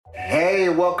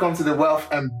welcome to the Wealth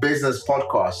and Business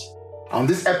Podcast. On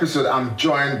this episode, I'm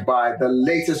joined by the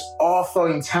latest author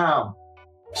in town,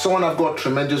 someone I've got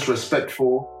tremendous respect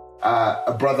for,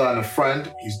 a brother and a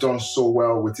friend. He's done so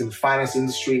well within the finance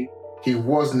industry. He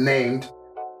was named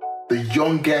the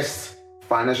youngest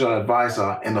financial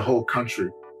advisor in the whole country.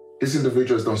 This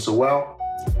individual has done so well,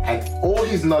 and all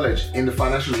his knowledge in the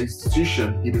financial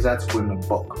institution, he decided to put in a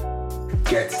book.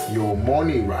 Get Your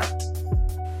Money Right.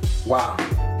 Wow,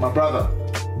 my brother,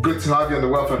 good to have you on the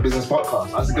Wealth and Business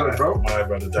Podcast. How's it going, bro? My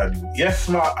brother Daniel. Yes,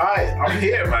 I'm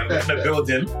here, man. In the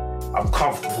building. I'm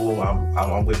comfortable.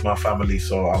 I'm with my family,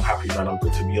 so I'm happy, man. I'm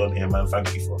good to be on here, man.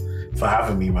 Thank you for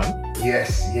having me, man.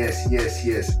 Yes.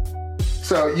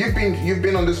 So you've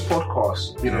been on this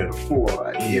podcast,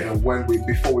 before,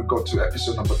 before we got to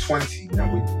episode number 20,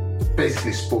 and we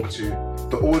basically spoke to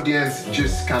the audience,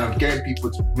 just kind of getting people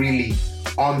to really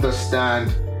understand,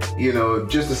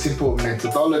 just the simple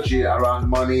methodology around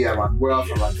money, around wealth,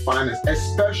 around finance.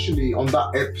 Especially on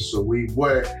that episode, we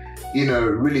were,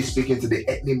 really speaking to the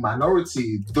ethnic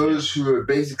minority, those who are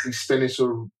basically spending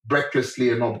so recklessly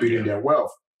and not building their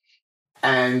wealth.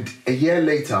 And a year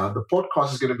later, the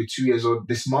podcast is going to be 2 years old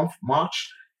this month, March.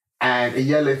 And a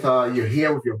year later, you're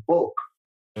here with your book.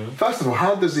 Mm-hmm. First of all,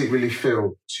 how does it really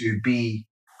feel to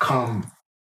become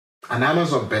an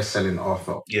Amazon best-selling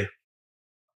author? Yeah.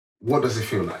 What does it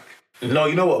feel like? No,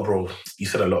 you know what, bro? You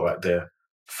said a lot right there.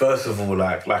 First of all,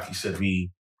 like you said, we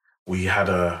had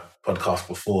a podcast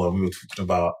before and we were talking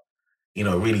about,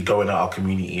 really growing out our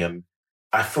community. And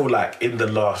I feel like in the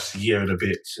last year and a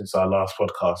bit since our last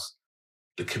podcast,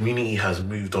 the community has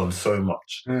moved on so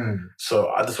much. So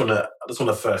I just want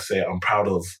to first say I'm proud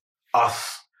of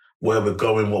us, where we're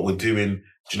going, what we're doing.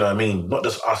 Do you know what I mean? Not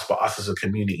just us, but us as a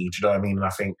community. Do you know what I mean? And I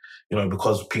think,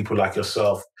 because people like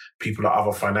yourself, people like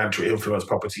other financial influence,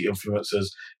 property influencers,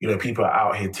 people are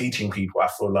out here teaching people. I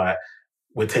feel like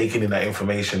we're taking in that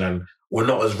information and we're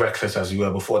not as reckless as we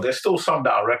were before. There's still some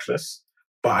that are reckless,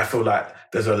 but I feel like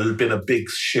there's been a big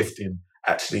shift in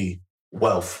actually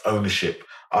wealth ownership,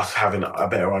 us having a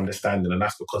better understanding. And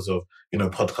that's because of,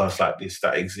 podcasts like this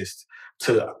that exist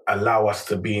to allow us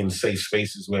to be in safe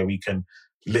spaces where we can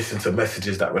listen to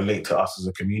messages that relate to us as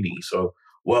a community. So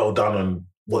well done on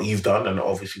what you've done and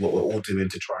obviously what we're all doing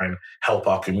to try and help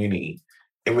our community.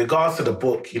 In regards to the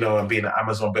book, and being an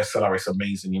Amazon bestseller, it's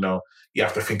amazing. You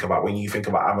have to think about, when you think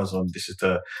about Amazon, this is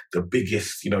the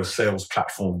biggest, sales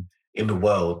platform in the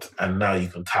world. And now you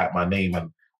can type my name and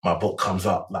my book comes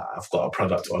up. Like, I've got a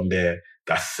product on there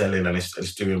that's selling and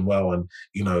it's doing well. And,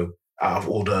 out of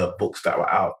all the books that were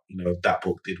out, that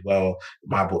book did well.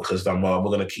 My book has done well.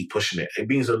 We're going to keep pushing it. It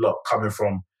means a lot coming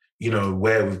from,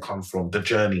 where we've come from, the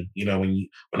journey.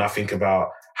 When I think about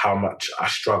how much I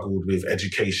struggled with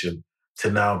education to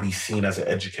now be seen as an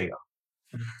educator.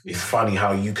 Mm-hmm. It's funny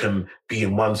how you can be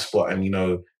in one spot and,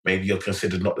 maybe you're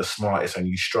considered not the smartest and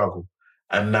you struggle.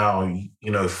 And now,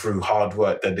 through hard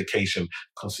work, dedication,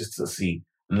 consistency,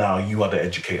 now you are the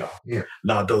educator. Yeah.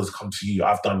 Now those come to you.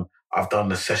 I've done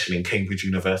the session in Cambridge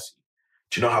University.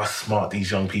 Do you know how smart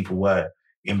these young people were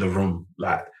in the room?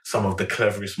 Like, some of the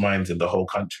cleverest minds in the whole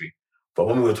country. But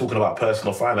when we were talking about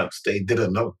personal finance, they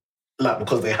didn't know,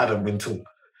 because they hadn't been taught.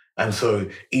 And so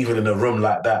even in a room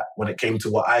like that, when it came to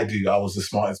what I do, I was the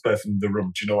smartest person in the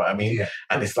room. Do you know what I mean? Yeah.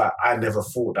 And it's like, I never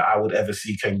thought that I would ever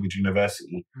see Cambridge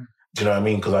University. Do you know what I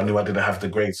mean? Because I knew I didn't have the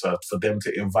grades. So for them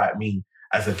to invite me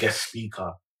as a guest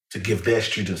speaker to give their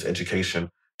students education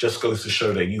just goes to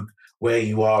show that where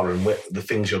you are and the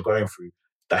things you're going through,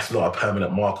 that's not a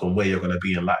permanent mark on where you're going to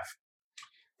be in life.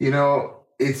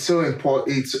 It's so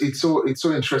important. It's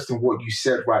so interesting what you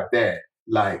said right there.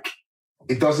 Like,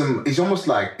 it's almost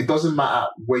like it doesn't matter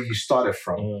where you started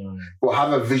from, but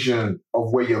have a vision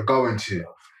of where you're going to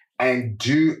and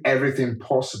do everything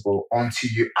possible until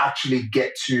you actually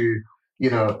get to,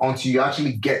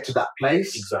 that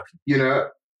place. Exactly.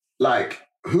 Like,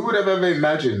 who would have ever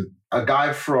imagined a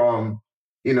guy from,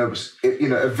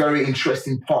 a very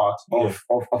interesting part of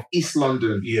East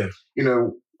London. Yeah.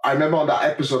 I remember on that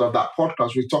episode of that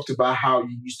podcast, we talked about how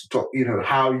you used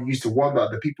to wonder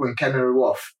the people in Canary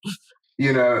Wharf,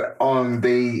 on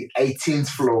the 18th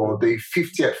floor, the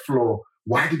 50th floor,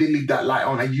 why did they leave that light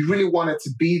on? And you really wanted to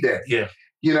be there. Yeah.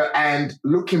 And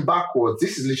looking backwards,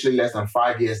 this is literally less than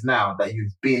 5 years now that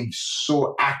you've been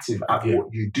so active at what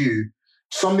you do.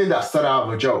 Something that started out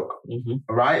of a joke,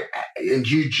 right? And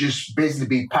you just basically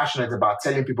be passionate about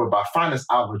telling people about finance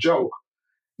out of a joke,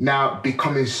 now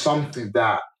becoming something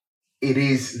that it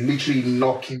is literally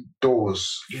knocking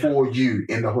doors for you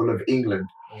in the whole of England.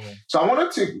 So I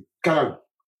wanted to kind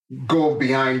of go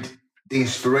behind the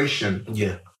inspiration.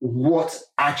 Yeah. What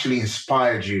actually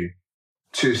inspired you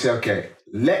to say, okay,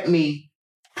 let me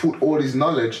put all this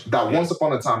knowledge that once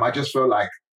upon a time I just felt like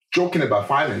joking about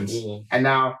finance, and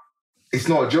now it's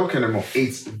not a joke anymore.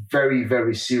 It's very,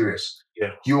 very serious. Yeah.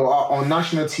 You are on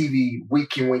national TV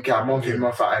week in, week out, month in,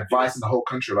 month out, advising the whole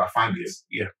country about finance.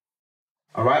 Yeah.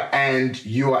 All right. And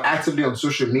you are actively on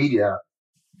social media,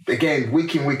 again,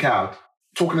 week in, week out,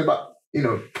 talking about,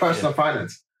 personal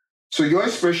finance. So your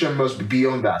inspiration must be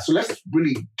beyond that. So let's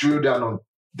really drill down on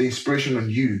the inspiration on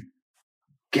you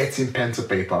getting pen to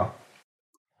paper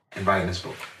and writing this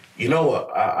book. You know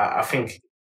what? I think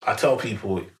I tell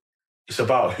people it's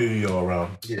about who you're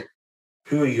around. Yeah.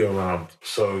 Who are you around?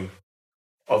 So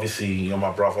obviously you're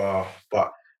my brother,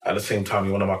 but at the same time,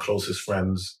 you're one of my closest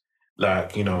friends.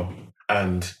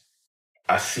 And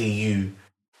I see you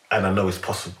and I know it's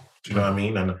possible. Do you know what I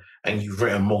mean? And you've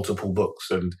written multiple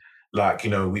books and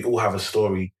we all have a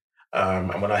story.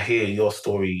 And when I hear your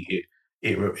story,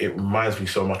 it reminds me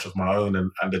so much of my own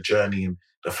and the journey and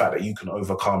the fact that you can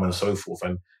overcome and so forth.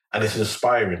 And it's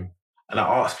inspiring. And I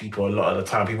ask people a lot of the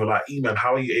time, people are like, man,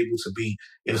 how are you able to be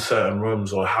in certain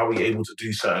rooms or how are you able to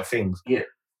do certain things? Yeah.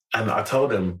 And I tell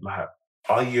them,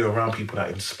 are you around people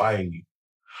that inspire you?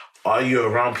 Are you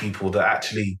around people that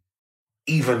actually,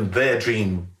 even their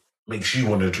dream makes you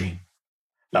want to dream?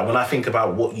 Like when I think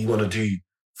about what you want to do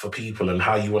for people and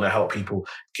how you want to help people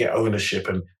get ownership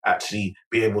and actually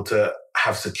be able to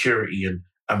have security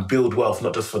and build wealth,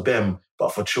 not just for them,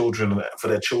 but for children, for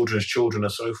their children's children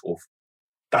and so forth.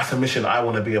 That's a mission I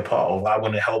want to be a part of. I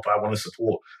want to help, I want to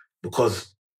support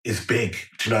because it's big.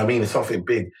 Do you know what I mean? It's something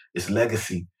big. It's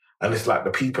legacy. And it's like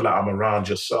the people that I'm around,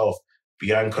 yourself,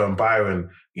 Bianca and Byron,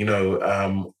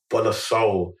 Bola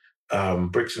Soul,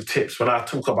 Bricks of Tips. When I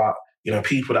talk about,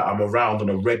 people that I'm around on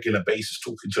a regular basis,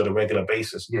 talking to on a regular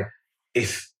basis,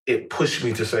 it pushed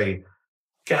me to say,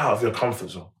 get out of your comfort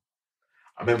zone.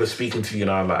 I remember speaking to you,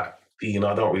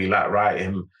 I don't really like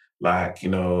writing.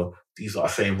 These are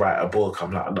saying write a book.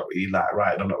 I'm like, I'm not really like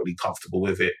writing. I'm not really comfortable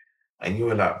with it. And you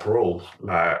were like, bro,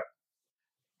 I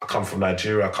come from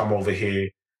Nigeria. I come over here.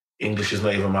 English is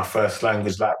not even my first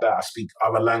language like that. I speak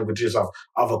other languages,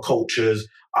 other cultures.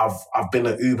 I've been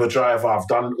an Uber driver. I've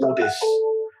done all this.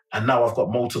 And now I've got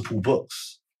multiple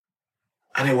books.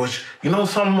 And it was, when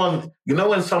someone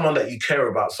that you care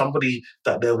about, somebody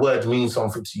that their word means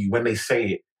something to you, when they say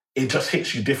it, it just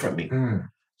hits you differently.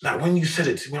 Like when you said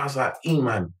it to me, I was like,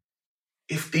 man,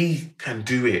 if they can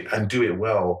do it and do it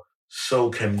well, so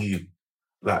can you.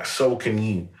 So can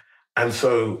you. And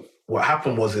so what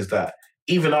happened is that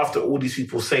even after all these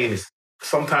people saying this,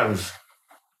 sometimes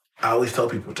I always tell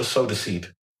people, just sow the seed.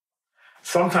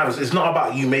 Sometimes it's not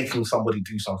about you making somebody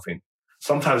do something.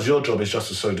 Sometimes your job is just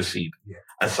to sow the seed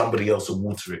and somebody else will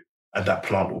water it and that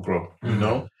plant will grow,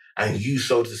 And you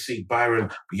sowed the seed, Byron,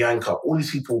 Bianca, all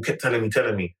these people kept telling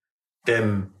me.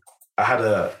 Then I had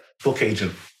a book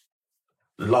agent,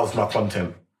 loved my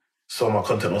content, saw my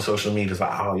content on social media. It's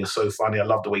like, oh, you're so funny. I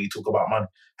love the way you talk about money.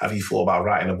 Have you thought about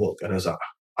writing a book? And it was like,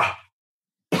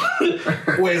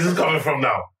 where is this coming from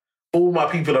now? All my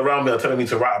people around me are telling me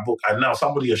to write a book. And now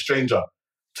somebody, a stranger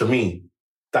to me,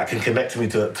 that can connect me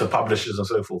to publishers and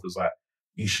so forth is like,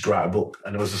 you should write a book.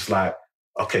 And it was just like,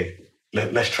 okay,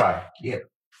 let's try. Yeah.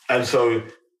 And so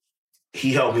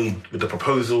he helped me with the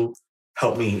proposal,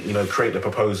 helped me, create the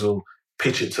proposal,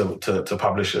 pitch it to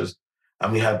publishers.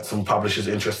 And we had some publishers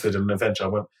interested in the venture. I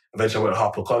went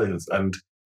HarperCollins. And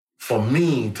for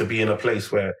me to be in a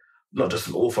place where not just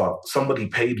an author, somebody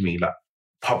paid me,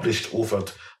 published author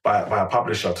by a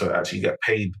publisher to actually get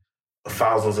paid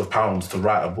thousands of pounds to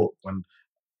write a book. When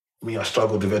I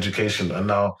struggled with education and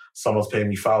now someone's paying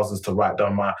me thousands to write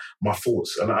down my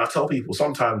thoughts. And I tell people,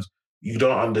 sometimes you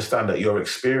don't understand that your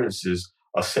experiences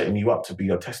are setting you up to be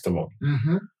your testimony.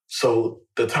 Mm-hmm. So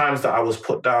the times that I was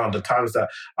put down, the times that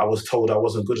I was told I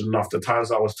wasn't good enough, the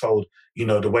times I was told,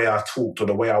 the way I talked or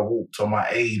the way I walked or my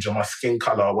age or my skin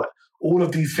color, all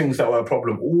of these things that were a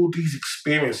problem, all these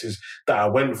experiences that I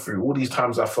went through, all these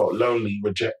times I felt lonely,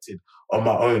 rejected on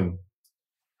my own,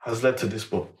 has led to this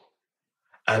book.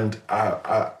 And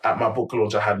at my book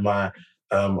launch, I had my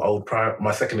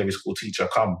my secondary school teacher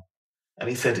come, and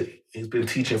he said he's been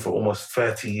teaching for almost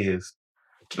 30 years.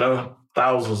 Do you know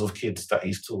thousands of kids that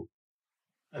he's taught?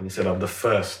 And he said, I'm the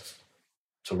first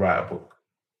to write a book.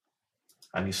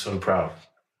 And he's so proud.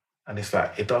 And it's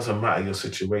like, it doesn't matter your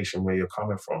situation, where you're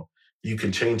coming from. You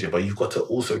can change it, but you've got to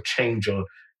also change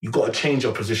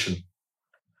your position.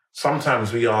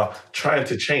 Sometimes we are trying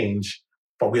to change,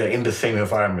 but we are in the same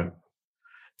environment.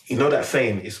 You know that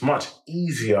saying, it's much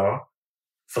easier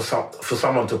for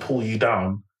someone to pull you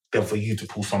down than for you to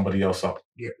pull somebody else up.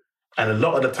 Yeah. And a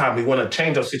lot of the time we want to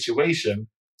change our situation,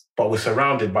 but we're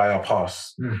surrounded by our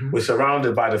past. Mm-hmm. We're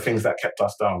surrounded by the things that kept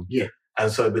us down. Yeah.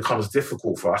 And so it becomes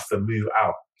difficult for us to move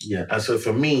out. Yeah. And so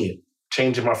for me,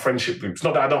 changing my friendship groups,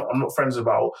 not that I'm not friends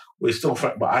about, we're still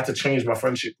friends, but I had to change my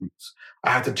friendship groups.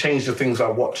 I had to change the things I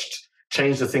watched,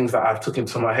 change the things that I took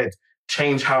into my head,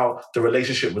 change how the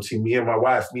relationship between me and my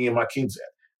wife, me and my kids,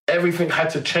 everything had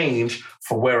to change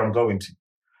for where I'm going to.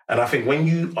 And I think when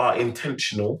you are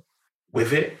intentional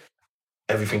with it,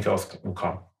 everything else will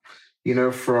come. You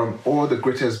know, from all the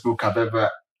greatest book I've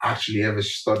ever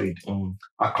studied,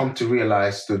 I come to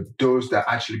realize that those that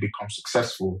actually become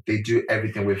successful, they do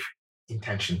everything with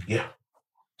intention. Yeah.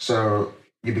 So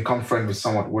you become friends with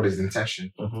someone. What is the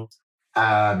intention?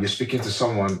 You're speaking to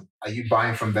someone. Are you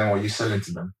buying from them or are you selling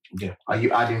to them? Yeah. Are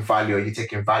you adding value or are you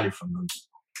taking value from them?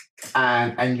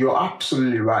 And you're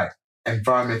absolutely right.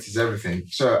 Environment is everything.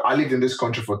 So I lived in this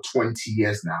country for 20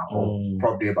 years now, or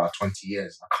probably about 20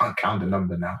 years. I can't count the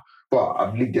number now, but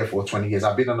I've lived there for 20 years.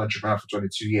 I've been an entrepreneur for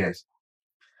 22 years.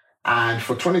 And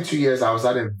for 22 years, I was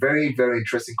at a very, very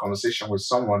interesting conversation with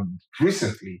someone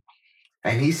recently.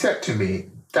 And he said to me,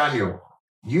 Daniel,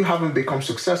 you haven't become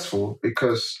successful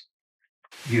because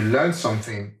you learned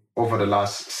something over the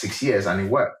last 6 years and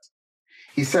it worked.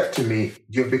 He said to me,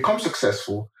 you've become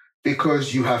successful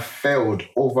because you have failed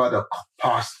over the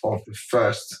past of the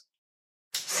first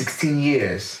 16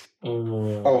 years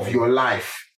of your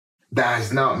life that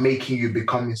is now making you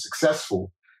becoming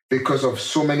successful because of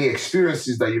so many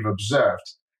experiences that you've observed.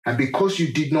 And because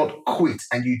you did not quit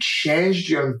and you changed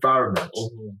your environment,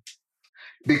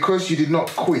 because you did not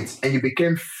quit and you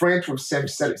became friends with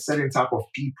certain type of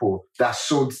people that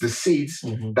sowed the seeds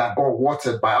that got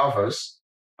watered by others,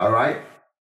 all right?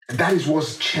 That is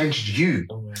what's changed you.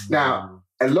 Now,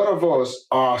 a lot of us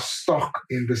are stuck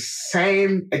in the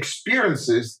same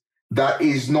experiences that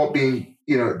is not being,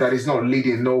 that is not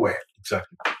leading nowhere.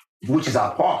 Exactly. Which is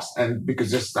our past. And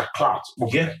because this is a clout.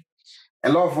 Yeah.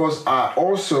 A lot of us are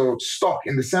also stuck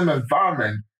in the same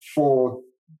environment for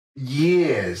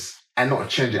years and not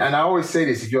changing. And I always say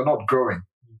this, if you're not growing,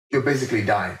 you're basically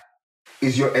dying.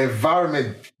 Is your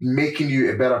environment making you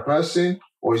a better person,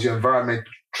 or is your environment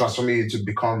transforming you to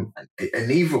become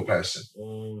an evil person?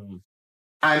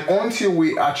 And until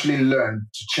we actually learn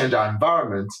to change our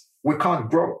environment, we can't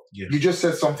grow. Yeah. You just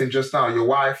said something just now, your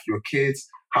wife, your kids,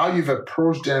 how you've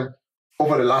approached them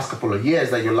over the last couple of years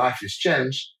that your life has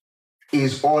changed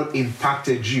is all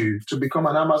impacted you to become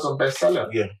an Amazon bestseller.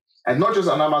 Yeah. And not just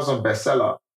an Amazon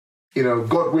bestseller,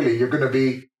 God willing, you're going to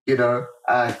be,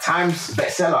 Times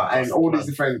bestseller and all these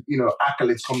different,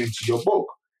 accolades come into your book.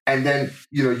 And then,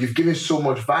 you've given so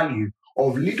much value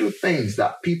of little things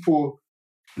that people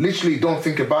literally don't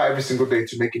think about every single day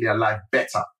to making their life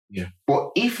better. Yeah.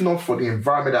 But if not for the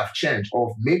environment I've changed,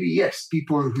 of maybe, yes,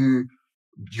 people who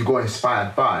you got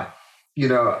inspired by,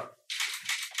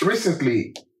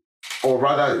 recently, or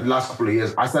rather last couple of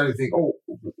years, I started to think,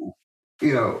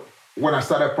 when I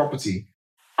started property,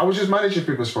 I was just managing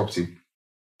people's property.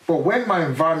 But when my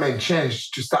environment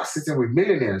changed to start sitting with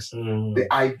millionaires, the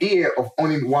idea of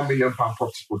owning £1 million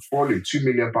property portfolio, £2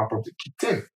 million property kicked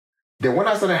in. Then when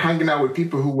I started hanging out with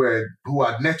people who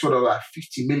had net worth of like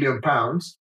 £50 million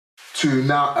to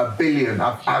now $1 billion,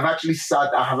 I have actually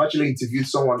interviewed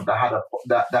someone that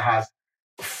has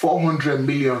 $400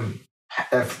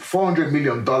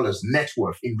 million net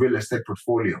worth in real estate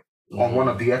portfolio on one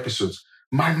of the episodes.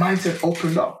 My mindset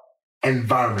opened up.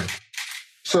 Environment.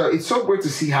 So it's so great to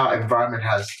see how environment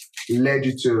has led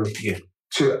you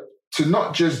to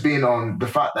not just being on the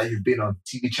fact that you've been on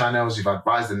TV channels, you've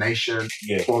advised the nation,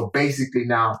 but basically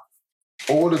now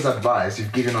all this advice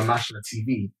you've given on national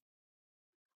TV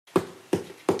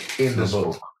in this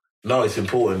book. No, it's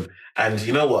important. And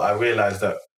you know what? I realized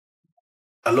that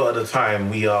a lot of the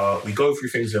time we go through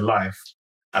things in life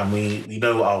and we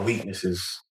know our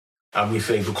weaknesses and we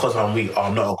say, because I'm weak,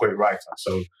 I'm not a great writer,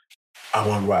 so I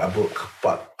won't write a book.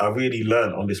 But I really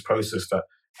learned on this process that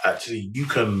actually you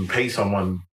can pay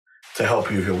someone to help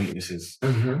you with your weaknesses.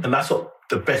 And that's what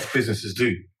the best businesses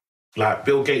do. Like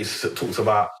Bill Gates talks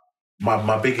about,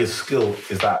 my biggest skill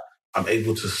is that I'm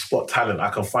able to spot talent. I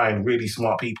can find really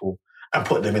smart people and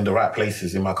put them in the right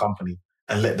places in my company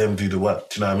and let them do the work.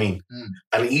 Do you know what I mean?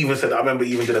 And he even said, I remember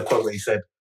he even did a quote where he said,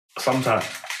 sometimes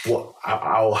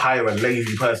I'll hire a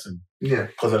lazy person. Yeah.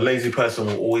 Because a lazy person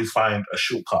will always find a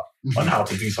shortcut on how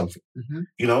to do something.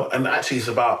 And actually it's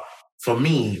about, for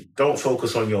me, don't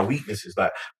focus on your weaknesses.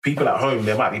 Like people at home,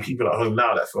 there might be people at home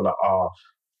now that feel like,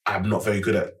 I'm not very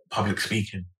good at public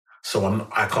speaking, so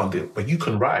I can't do it. But you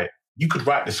can write. You could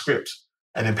write the script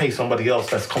and then pay somebody else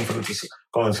that's confident to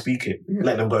go and speak it.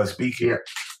 Let them go and speak it.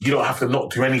 You don't have to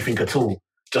not do anything at all.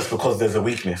 just because there's a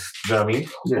weakness. Do you know what I mean?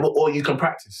 Yeah. Or you can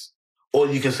practice. Or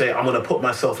you can say, I'm going to put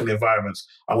myself in environments.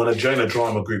 I'm going to join a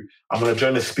drama group. I'm going to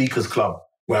join a speakers club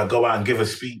where I go out and give a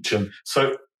speech. And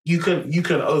so you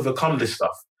can overcome this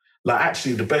stuff. Like,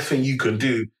 actually, the best thing you can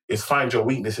do is find your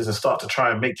weaknesses and start to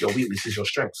try and make your weaknesses your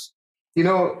strengths. You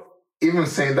know, even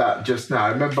saying that just now, I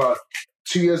remember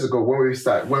 2 years ago when we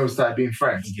started being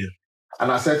friends. Yeah.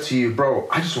 And I said to you, bro,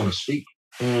 I just want to speak.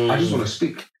 I just want to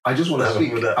speak. I just want to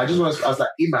speak. I was like,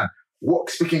 hey man, what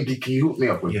speaking gig can you hook me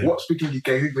up with? Yeah. What speaking gig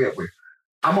can you hook me up with?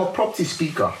 I'm a property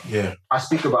speaker. Yeah. I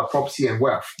speak about property and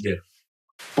wealth. Yeah.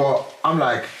 But I'm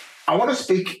like, I want to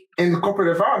speak in the corporate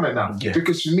environment now. Yeah.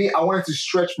 Because for me, I wanted to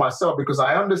stretch myself because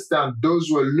I understand those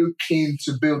who are looking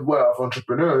to build wealth,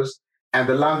 entrepreneurs, and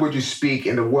the language you speak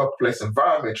in the workplace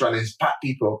environment, trying to inspire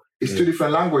people, is two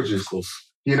different languages. Of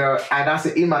course. You know, and I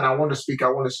said, hey man, I want to speak.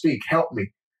 Help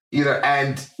me. You know,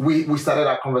 and we started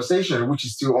that conversation, which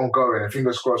is still ongoing. And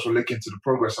fingers crossed, we'll look into the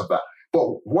progress of that. But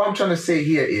what I'm trying to say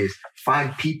here is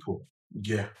find people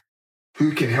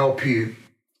who can help you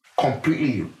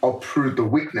completely uproot the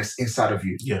weakness inside of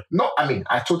you. Yeah.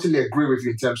 I totally agree with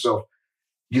you in terms of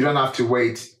you don't have to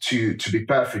wait to be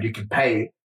perfect. You can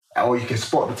pay, or you can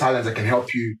spot the talents that can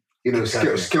help you,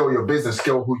 scale your business,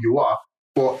 scale who you are.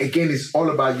 But again, it's all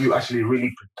about you actually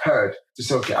really prepared to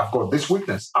say, okay, I've got this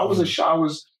weakness. I'm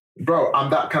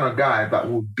that kind of guy that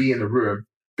will be in the room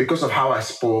because of how I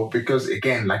spoke, because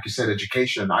again, like you said,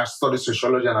 education. I studied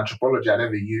sociology and anthropology. I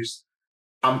never used.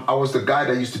 I was the guy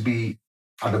that used to be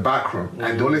at the back room.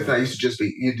 And the only thing I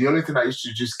used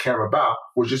to just care about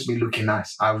was just me looking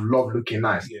nice. I love looking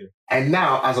nice. Yeah. And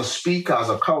now as a speaker, as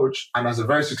a coach, and as a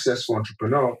very successful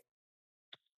entrepreneur,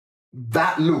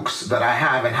 that looks that I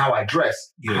have and how I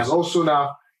dress has also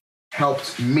now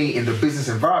helped me in the business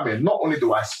environment. Not only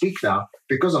do I speak now,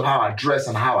 because of how I dress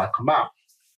and how I come out,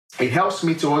 it helps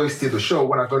me to always steal the show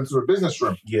when I go into a business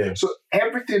room. Yeah. So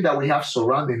everything that we have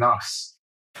surrounding us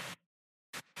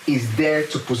is there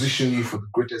to position you for the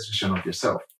greatest vision of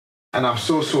yourself. And I'm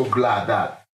so glad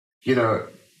that,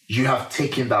 you have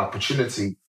taken the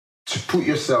opportunity to put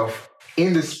yourself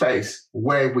in the space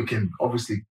where we can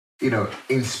obviously,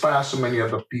 inspire so many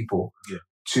other people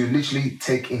to literally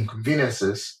take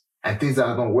inconveniences and things that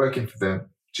are not working for them,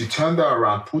 to turn that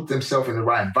around, put themselves in the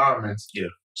right environment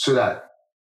so that,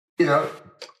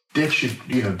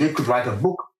 they could write a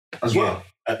book as well,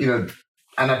 and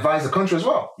advise the country as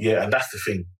well. Yeah, and that's the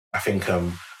thing. I think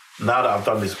now that I've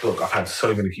done this book, I've had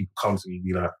so many people come to me and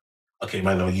be like, okay,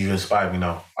 man, you inspired me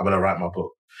now. I'm going to write my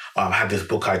book. I've had this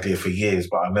book idea for years,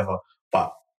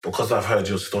 but because I've heard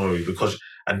your story,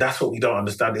 and that's what we don't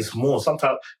understand. It's more,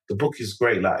 sometimes the book is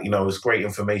great, it's great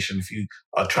information if you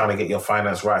are trying to get your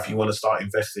finance right, if you want to start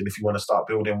investing, if you want to start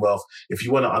building wealth, if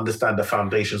you want to understand the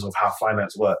foundations of how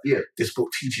finance works, this book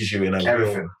teaches you in a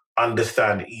real,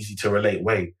 understand, easy to relate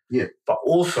way. Yeah. But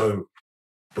also,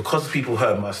 because people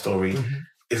heard my story,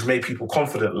 it's made people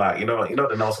confident. Like,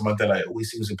 the Nelson Mandela, it always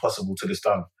seems impossible to this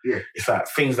done. Yeah. It's like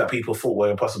things that people thought were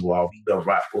impossible. We don't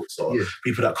write books, or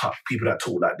people that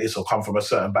talk like this or come from a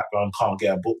certain background can't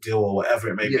get a book deal or whatever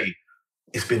it may be.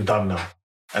 It's been done now.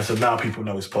 And so now people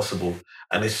know it's possible.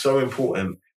 And it's so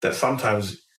important that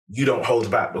sometimes you don't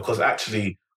hold back, because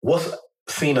actually what's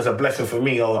seen as a blessing for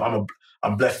me,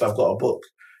 I'm blessed I've got a book,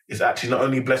 is actually not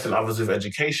only blessing others with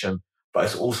education, but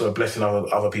it's also a blessing of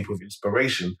other people with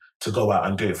inspiration to go out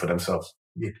and do it for themselves.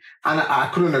 Yeah. And I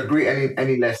couldn't agree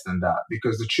any less than that,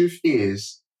 because the truth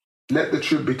is, let the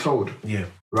truth be told. Yeah.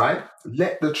 Right?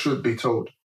 Let the truth be told.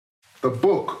 The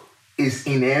book is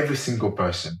in every single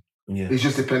person. Yeah. It's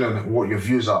just depending on what your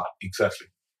views are. Exactly.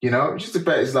 It just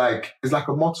depends. It's like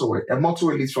a motorway. A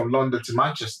motorway leads from London to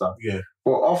Manchester. Yeah.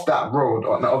 But off that road,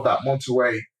 or off that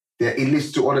motorway, it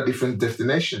leads to other different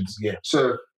destinations. Yeah.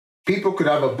 So people could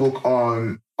have a book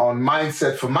on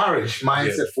mindset for marriage,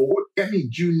 mindset for what?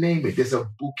 You name it. There's a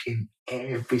book in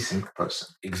every single person.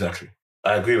 Exactly.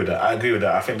 I agree with that.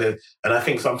 I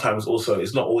think sometimes also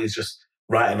it's not always just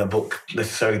writing a book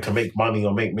necessarily to make money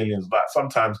or make millions. But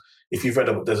sometimes, if you've read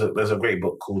a book, there's a great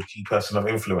book called Key Person of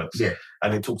Influence. Yeah.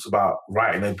 And it talks about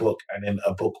writing a book, and then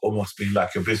a book almost being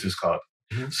like your business card.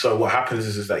 Mm-hmm. So what happens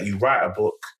is that you write a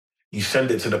book, you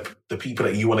send it to the people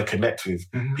that you want to connect with,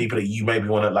 people that you maybe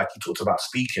want to, like you talked about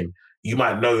speaking. You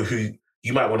might know who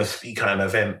you might want to speak at an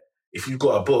event. If you've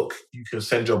got a book, you can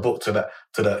send your book to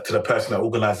the person that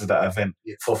organizes that event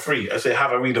for free. I say,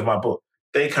 have a read of my book.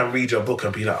 They can read your book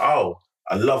and be like, oh,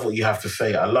 I love what you have to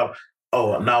say. Now I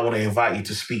want to invite you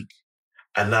to speak.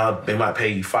 And now they might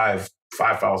pay you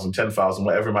 5,000, 10,000,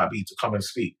 whatever it might be, to come and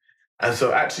speak. And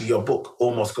so actually your book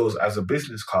almost goes as a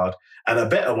business card, and a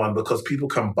better one because people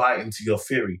can buy into your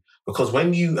theory. Because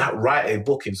when you write a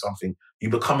book in something, you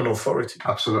become an authority.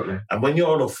 Absolutely. And when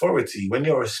you're an authority, when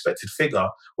you're a respected figure,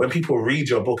 when people read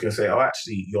your book and say, oh,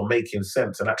 actually, you're making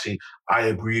sense, and actually, I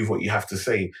agree with what you have to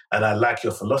say, and I like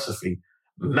your philosophy,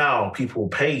 now people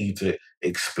pay you to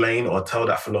explain or tell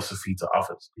that philosophy to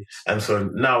others. Yes. And so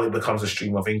now it becomes a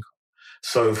stream of income.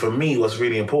 So for me, what's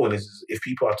really important is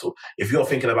if you're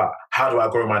thinking about how do I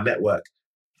grow my network,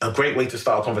 a great way to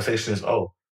start a conversation is,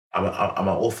 oh, I'm an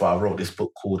author. I wrote this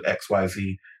book called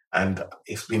XYZ, and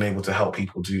it's been able to help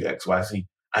people do XYZ.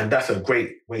 And that's a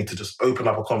great way to just open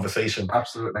up a conversation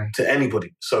Absolutely. to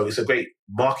anybody. So it's a great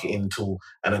marketing tool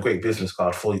and a great business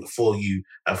card for you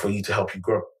and for you to help you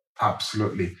grow.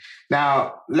 Absolutely.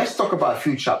 Now, let's talk about a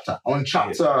few chapters. On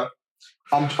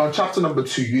chapter number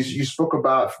 2, you spoke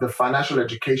about the financial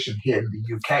education here in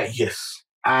the UK. Yes.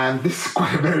 And this is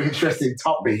quite a very interesting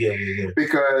topic.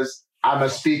 Because I'm a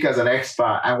speaker as an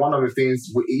expert, and one of the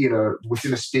things,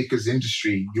 within the speakers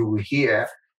industry, you will hear,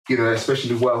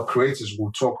 especially world creators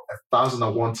will talk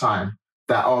 1,001 times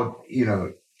that,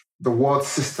 the world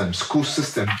system, school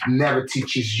system never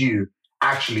teaches you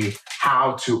actually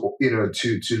how to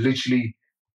literally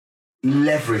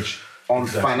leverage on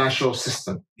financial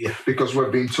system. Yeah. Because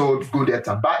we're being told good debt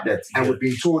and bad debt, and we're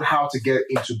being told how to get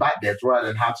into bad debt rather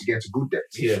than how to get into good debt.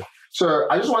 Yeah. So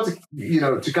I just wanted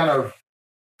to kind of,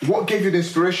 what gave you the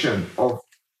inspiration of,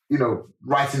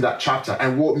 writing that chapter,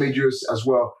 and what made you as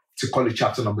well to call it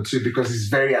chapter number 2, because it's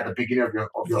very at the beginning of your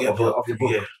book.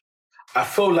 Yeah. I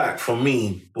feel like for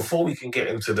me, before we can get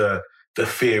into the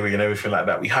theory and everything like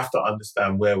that, we have to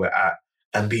understand where we're at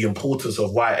and the importance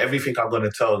of why everything I'm going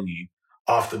to tell you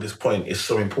after this point is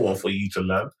so important for you to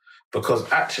learn. Because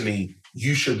actually,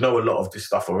 you should know a lot of this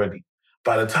stuff already.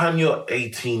 By the time you're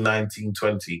 18, 19,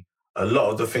 20, a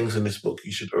lot of the things in this book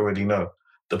you should already know.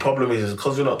 The problem is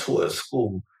because we're not taught at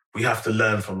school, we have to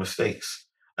learn from mistakes.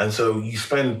 And so you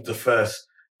spend the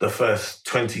first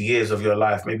 20 years of your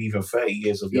life, maybe even 30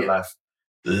 years of your life,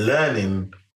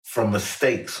 learning from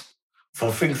mistakes,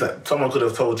 from things that someone could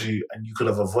have told you and you could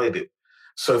have avoided.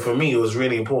 So for me, it was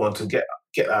really important to get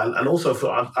that, and also for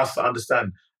us to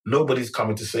understand nobody's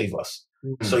coming to save us.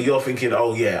 Mm-hmm. So you're thinking,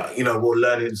 oh yeah, we'll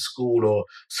learn it in school or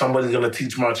somebody's going to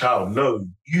teach my child. No,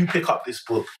 you pick up this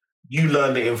book, you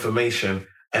learn the information,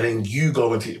 and then you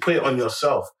go and put it on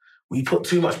yourself. We put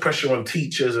too much pressure on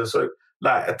teachers, and so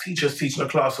like a teacher's teaching a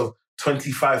class of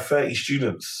 25, 30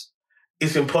 students.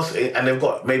 It's impossible, and they've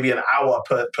got maybe an hour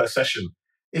per session.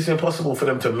 It's impossible for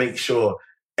them to make sure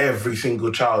every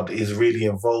single child is really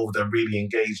involved and really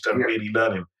engaged and really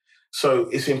learning. So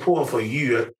it's important for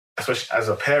you, especially as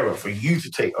a parent, for you to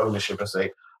take ownership and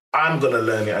say, I'm going to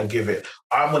learn it and give it.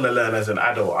 I'm going to learn as an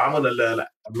adult. I'm going to learn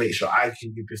and make sure I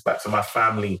can give this back to my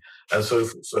family. And so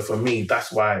for me,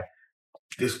 that's why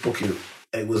this book,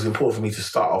 it was important for me to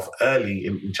start off early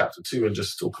in chapter 2 and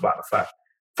just talk about the fact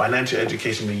financial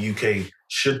education in the UK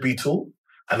should be taught,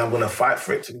 and I'm going to fight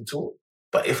for it to be taught.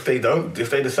 But if they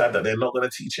decide that they're not going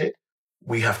to teach it,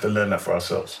 we have to learn that for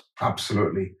ourselves.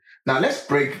 Absolutely. Now let's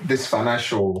break this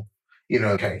financial,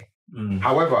 okay.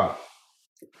 However,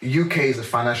 UK is a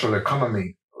financial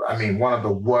economy. I mean, one of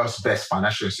the world's best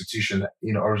financial institutions,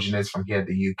 originates from here,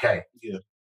 the UK. Yeah.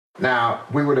 Now,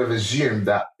 we would have assumed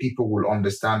that people will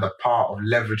understand the power of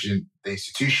leveraging the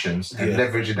institutions and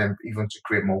leveraging them even to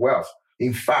create more wealth.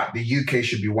 In fact, the UK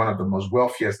should be one of the most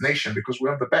wealthiest nations because we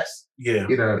have the best. Yeah.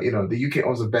 The UK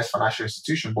owns the best financial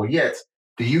institution, but yet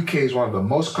the UK is one of the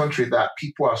most countries that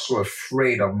people are so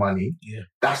afraid of money. Yeah.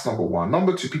 That's number one.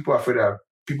 Number two, people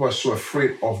are so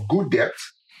afraid of good debt,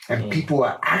 and people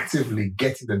are actively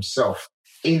getting themselves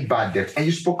in bad debt. And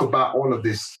you spoke about all of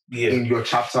this in your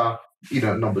chapter,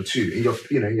 number 2,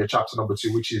 in your chapter number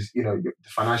 2, which is, the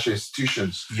financial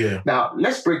institutions. Yeah. Now,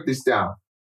 let's break this down.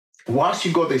 Once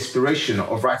you got the inspiration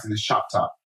of writing this chapter,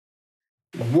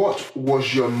 what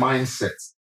was your mindset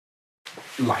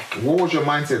like? What was your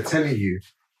mindset telling you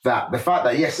that the fact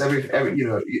that, yes, every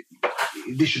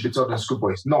this should be taught in school, but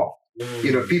it's not.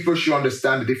 People should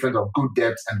understand the difference of good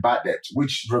debt and bad debt,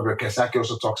 which Robert Kiyosaki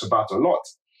also talks about a lot.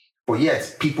 But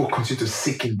yet, people continue to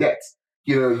seek in debt.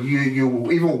 You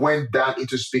even went down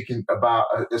into speaking about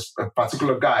a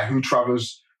particular guy who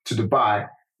travels to Dubai,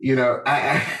 and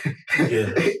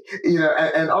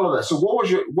all of that. So what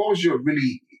was your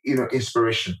really,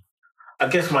 inspiration? I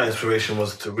guess my inspiration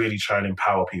was to really try and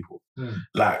empower people.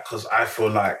 Because I feel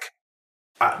like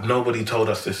nobody told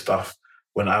us this stuff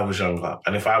when I was younger.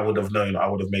 And if I would have known, I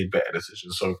would have made better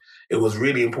decisions. So it was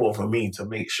really important for me to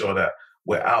make sure that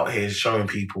we're out here showing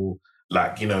people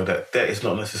like, that debt is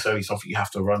not necessarily something you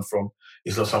have to run from.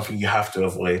 It's not something you have to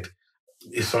avoid.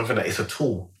 It's something that it's a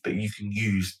tool that you can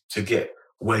use to get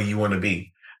where you want to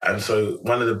be. And so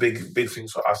one of the big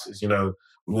things for us is,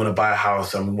 we want to buy a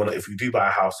house, and if we do buy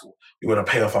a house, we want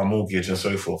to pay off our mortgage and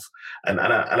so forth. And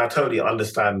I totally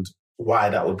understand why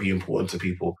that would be important to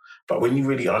people. But when you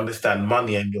really understand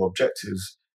money and your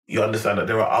objectives, you understand that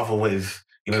there are other ways.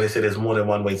 They say there's more than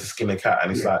one way to skin a cat.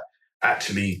 And it's like,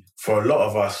 actually, for a lot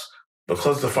of us,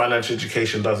 because the financial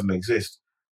education doesn't exist,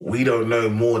 we don't know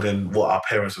more than what our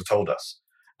parents have told us.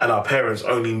 And our parents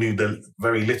only knew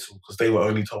very little because they were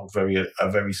only told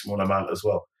a very small amount as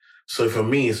well. So for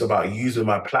me, it's about using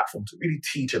my platform to really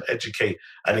teach and educate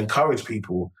and encourage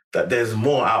people that there's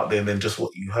more out there than just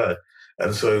what you heard.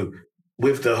 And so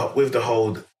with the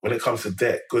whole, when it comes to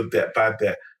debt, good debt, bad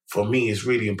debt, for me, it's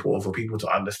really important for people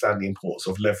to understand the importance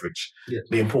of leverage,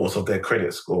 the importance of their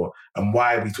credit score, and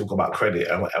why we talk about credit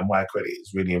and why credit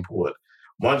is really important.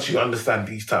 Once you understand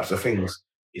these types of things,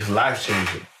 it's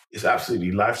life-changing. It's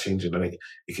absolutely life-changing, and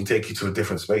it can take you to a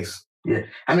different space. Yeah.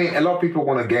 I mean, a lot of people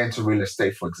want to get into real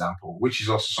estate, for example, which is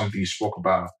also something you spoke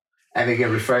about. And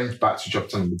again, referring back to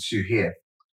chapter number 2 here.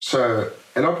 So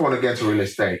a lot of people want to get into real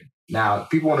estate. Now,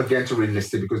 people want to get into real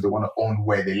estate because they want to own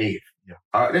where they live.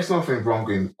 Yeah. There's nothing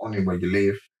wrong in owning where you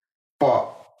live,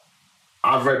 but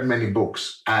I've read many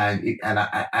books and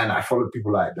I follow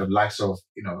people like the likes of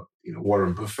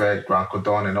Warren Buffett, Grant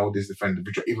Cardone, and all these different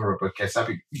individuals. Even Robert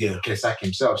Kiyosaki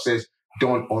himself says,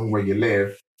 "Don't own where you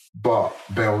live, but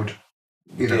build,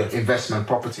 investment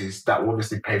properties that will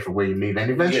obviously pay for where you live,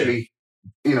 and eventually,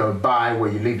 buy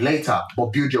where you live later, but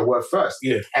build your wealth first."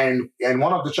 Yeah. And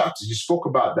one of the chapters you spoke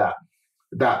about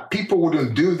that people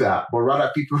wouldn't do that, but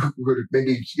rather people would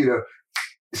maybe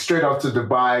straight off to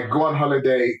Dubai, go on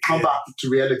holiday, come back to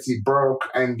reality broke,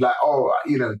 and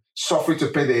suffer to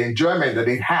pay the enjoyment that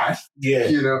they had,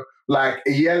 like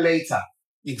a year later.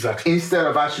 Exactly. Instead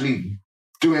of actually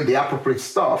doing the appropriate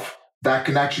stuff that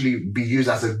can actually be used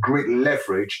as a great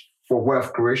leverage for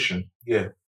wealth creation. Yeah.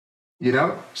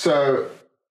 So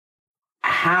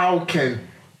how can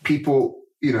people,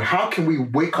 how can we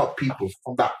wake up people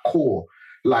from that core?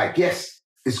 Like, yes,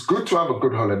 it's good to have a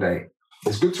good holiday.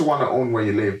 It's good to want to own where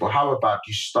you live, but how about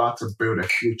you start to build a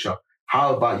future?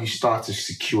 How about you start to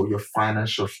secure your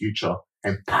financial future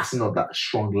and passing on that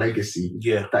strong legacy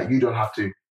that you don't have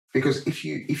to? Because if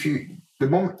you, the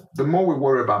more we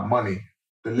worry about money,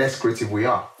 the less creative we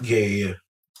are. Yeah.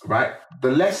 Right?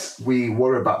 The less we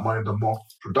worry about money, the more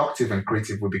productive and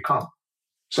creative we become.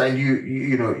 So, and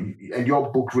and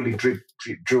your book really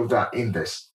drilled that in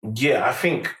this. Yeah, I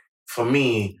think for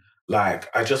me, like,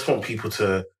 I just want people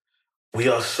to. We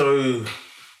are so.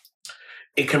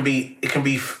 It can be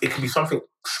something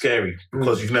scary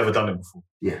because you've never done it before.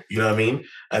 Yeah, you know what I mean.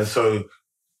 And so,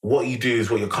 what you do is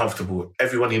what you're comfortable with.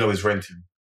 Everyone is renting,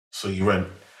 so you rent.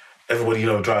 Everybody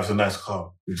drives a nice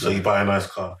car, so you buy a nice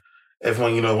car.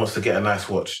 Everyone wants to get a nice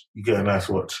watch, you get a nice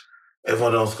watch.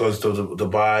 Everyone else goes to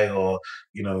Dubai or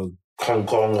Hong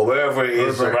Kong or wherever it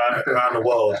is around the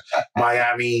world,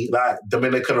 Miami, like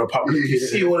Dominican Republic. You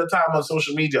see all the time on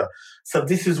social media. So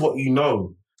this is what you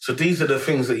know. So these are the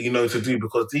things that you know to do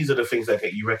because these are the things that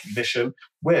get you recognition.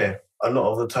 Where a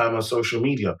lot of the time on social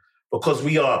media, because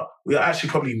we are actually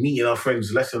probably meeting our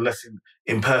friends less and less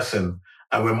in person,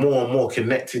 and we're more and more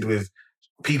connected with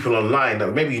people online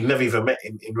that maybe you never even met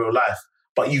in real life,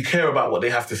 but you care about what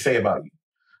they have to say about you.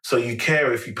 So you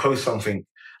care if you post something.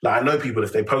 Like, I know people,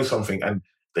 if they post something and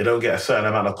they don't get a certain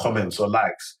amount of comments or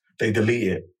likes, they delete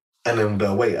it and then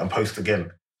they'll wait and post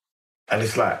again. And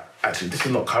it's like, actually, this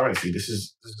is not currency. This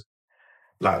is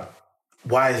like,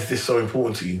 why is this so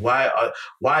important to you? Why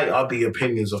are the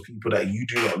opinions of people that you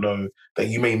do not know, that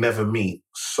you may never meet,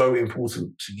 so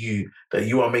important to you that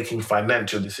you are making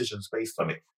financial decisions based on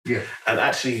it? Yeah. And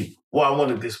actually, what I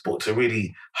wanted this book to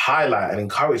really highlight and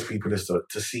encourage people is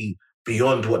to see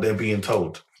beyond what they're being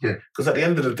told. Yeah. Because at the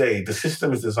end of the day, the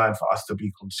system is designed for us to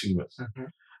be consumers. Mm-hmm.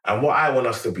 And what I want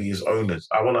us to be is owners.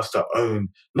 I want us to own,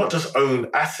 not just own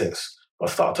assets, but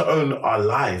start to own our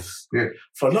lives. Yeah.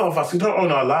 For a lot of us, we don't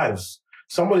own our lives.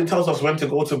 Somebody tells us when to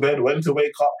go to bed, when to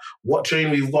wake up, what train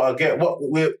we've got to get, what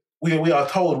we are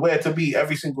told where to be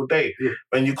every single day. Yeah.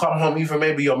 When you come home, even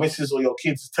maybe your missus or your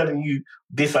kids is telling you,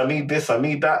 this, I need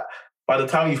that. By the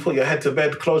time you put your head to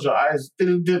bed, close your eyes,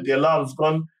 the alarm's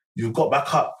gone, you've got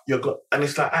back up, and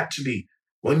it's like, actually,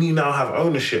 when you now have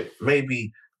ownership,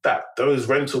 maybe that those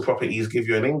rental properties give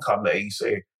you an income that you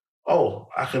say, oh,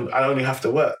 I only have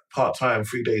to work part-time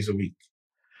 3 days a week.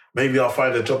 Maybe I'll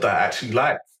find a job that I actually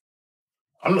like.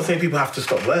 I'm not saying people have to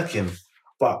stop working,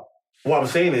 but what I'm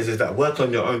saying is that work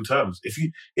on your own terms.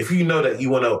 If you know that you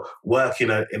want to work in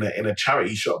a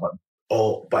charity shop,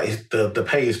 but the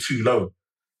pay is too low,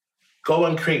 go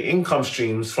and create income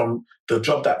streams from the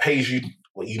job that pays you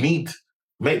what you need.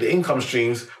 Make the income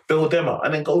streams, build them up,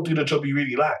 and then go do the job you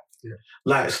really like. Yeah.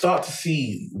 Like, start to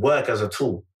see work as a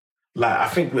tool. Like, I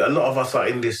think a lot of us are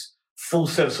in this full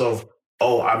sense of,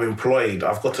 oh, I'm employed,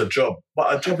 I've got a job.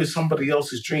 But a job is somebody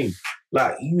else's dream.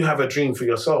 Like, you have a dream for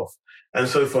yourself. And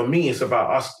so for me, it's about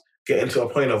us getting to a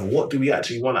point of what do we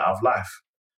actually want out of life?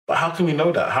 But how can we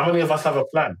know that? How many of us have a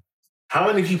plan? How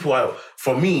many people are,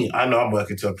 for me, I know I'm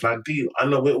working to a plan. I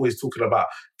know we're always talking about,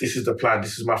 this is the plan,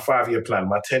 this is my 5-year plan,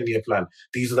 my 10-year plan,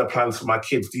 these are the plans for my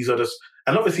kids, these are the...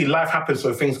 And obviously life happens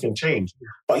so things can change.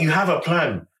 But you have a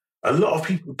plan. A lot of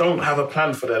people don't have a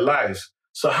plan for their lives.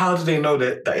 So how do they know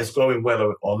that it's going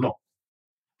well or not?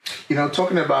 You know,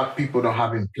 talking about people not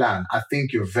having plan, I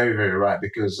think you're very, very right,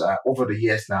 because over the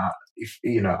years now,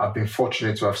 I've been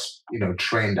fortunate to have,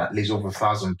 trained at least over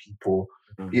 1,000 people,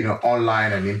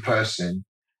 online and in person.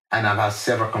 And I've had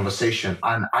several conversations.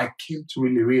 And I came to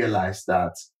really realize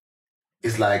that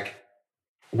it's like,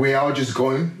 we're all just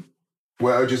going,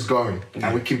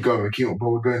 and we keep going, but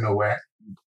we're going nowhere.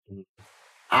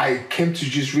 I came to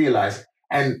just realize,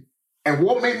 and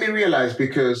what made me realize,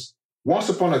 because once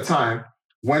upon a time,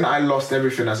 when I lost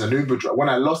everything as an Uber driver, when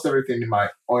I lost everything in my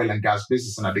oil and gas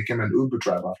business and I became an Uber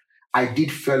driver, I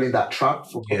did fall in that trap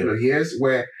for a couple of years,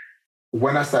 where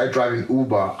when I started driving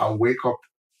Uber, I wake up,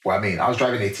 I was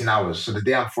driving 18 hours. So the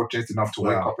day I'm fortunate enough to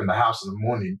wake up in the house in the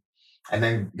morning and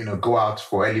then, go out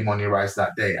for early morning rides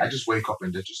that day, I just wake up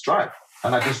and just drive.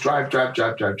 And I just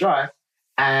drive.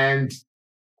 And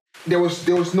there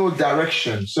was no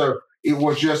direction. So it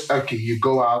was just, okay, you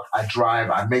go out, I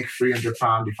drive, I make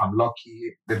 £300 if I'm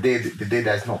lucky. The day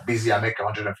that's not busy, I make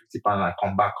 £150 and I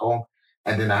come back home.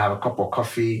 And then I have a cup of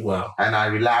coffee and I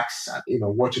relax,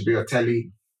 watch a bit of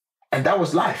telly. And that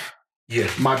was life. Yeah.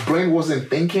 My brain wasn't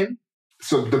thinking.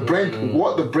 So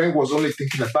what the brain was only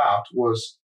thinking about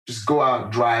was just go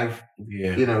out, drive,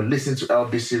 listen to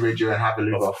LBC radio and have a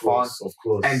little bit of fun. Of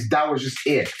course. And that was just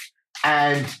it.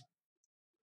 And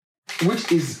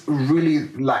which is really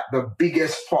like the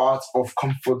biggest part of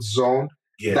comfort zone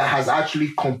that has actually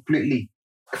completely,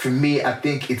 for me, I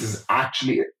think it has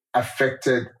actually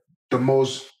affected the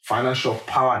most financial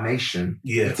power nation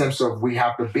in terms of we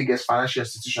have the biggest financial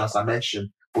institution, as I mentioned,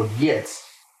 but yet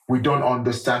we don't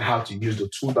understand how to use the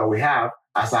tool that we have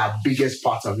as our biggest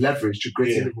part of leverage to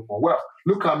create even more wealth.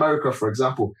 Look at America, for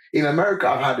example. In America,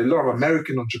 I've had a lot of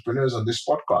American entrepreneurs on this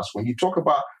podcast. When you talk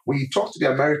to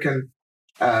the American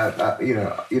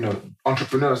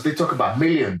entrepreneurs, they talk about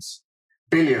millions,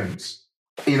 billions.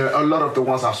 A lot of the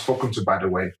ones I've spoken to, by the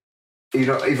way,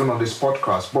 even on this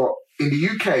podcast. But in the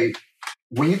UK,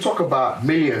 when you talk about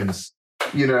millions,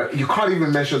 you can't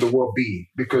even mention the word B,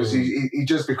 because it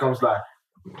just becomes like,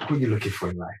 who are you looking for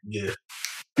in life? Yeah.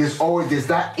 There's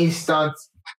that instant,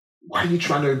 why are you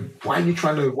trying to do that? Why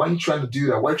are you trying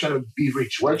to be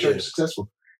rich? Why are you trying to be successful?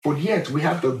 But yet we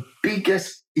have the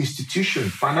biggest institution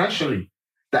financially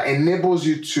that enables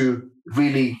you to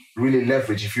really, really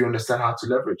leverage if you understand how to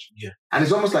leverage. Yeah. And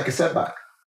it's almost like a setback.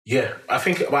 Yeah. I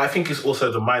think it's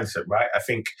also the mindset, right? I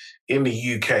think in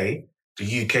the UK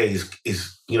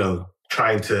is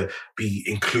trying to be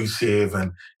inclusive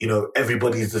and,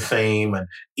 everybody's the same and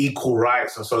equal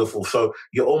rights and so forth. So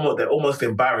they're almost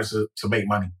embarrassed to make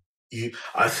money.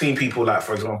 I've seen people, like,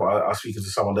 for example, I was speaking to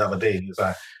someone the other day and he was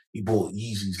like, he bought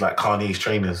Yeezys, like Kanye's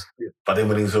trainers. Yeah. But then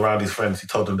when he was around his friends, he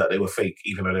told them that they were fake,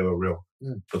 even though they were real.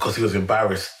 Because he was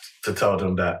embarrassed to tell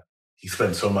them that he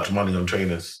spent so much money on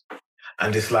trainers.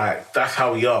 And it's like, that's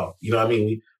how we are. You know what I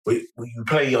mean? We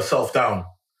play yourself down,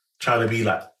 trying to be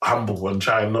like humble and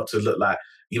trying not to look like,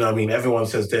 everyone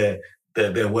says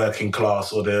they're working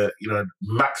class, or they're,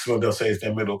 maximum they'll say is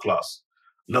they're middle class.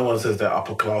 No one says they're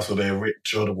upper class or they're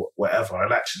rich or whatever.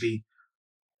 And actually,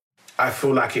 I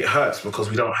feel like it hurts because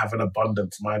we don't have an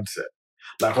abundance mindset.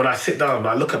 Like when I sit down,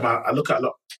 I do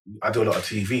a lot of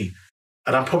TV,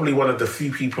 and I'm probably one of the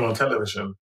few people on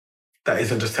television that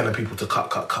isn't just telling people to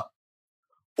cut.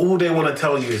 All they want to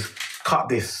tell you is cut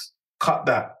this, cut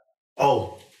that.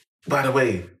 Oh, by the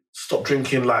way, stop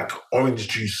drinking like orange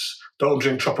juice. Don't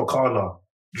drink Tropicana.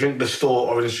 Drink the store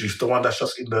orange juice, the one that's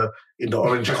just in the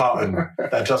orange carton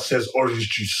that just says orange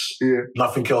juice,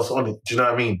 nothing else on it. Do you know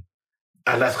what I mean?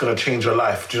 And that's going to change your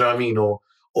life. Do you know what I mean?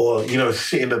 Or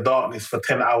sit in the darkness for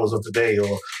 10 hours of the day,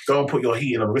 or go and put your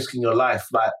heat in and risking your life.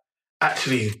 Like,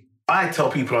 actually, I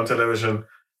tell people on television,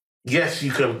 yes,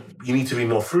 you need to be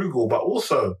more frugal, but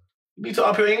also you need to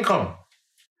up your income.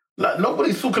 Like,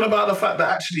 nobody's talking about the fact that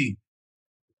actually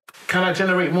Can I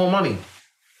generate more money?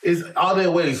 Are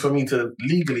there ways for me to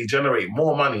legally generate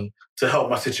more money to help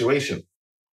my situation?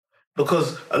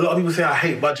 Because a lot of people say, I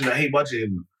hate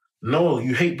budgeting. No,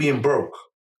 you hate being broke.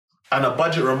 And a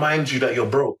budget reminds you that you're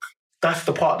broke. That's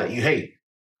the part that you hate.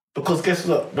 Because guess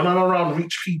what? When I'm around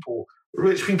rich people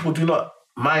do not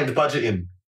mind budgeting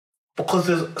because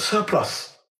there's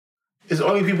surplus. It's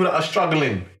only people that are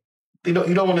struggling. You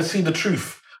don't want to see the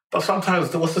truth. But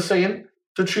sometimes, what's the saying?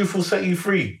 The truth will set you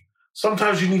free.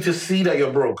 Sometimes you need to see that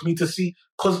you're broke. You need to see,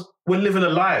 because we're living a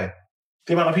lie.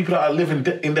 The amount of people that are living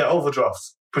in their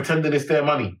overdrafts, pretending it's their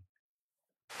money.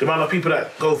 The amount of people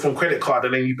that go from credit card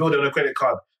and then you build on a credit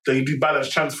card, then you do balance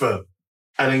transfer,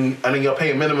 and then you're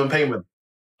paying minimum payment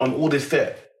on all this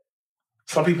debt.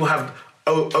 Some people have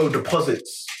owe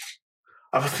deposits.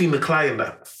 I've seen the client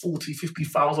that 40,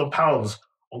 50,000 pounds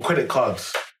on credit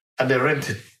cards and they're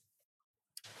rented.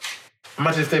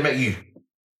 Imagine if they met you.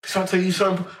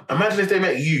 Imagine if they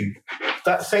met you.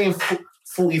 That same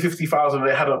 40, 50,000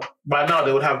 they had by now,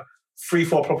 they would have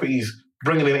 3-4 properties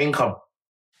bringing in income,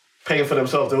 paying for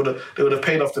themselves. They would have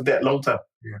paid off the debt long term.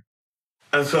 Yeah.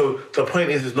 And so the point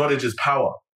is knowledge is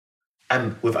power.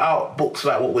 And without books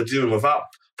like what we're doing, without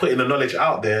putting the knowledge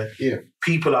out there,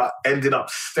 people are ending up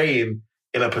staying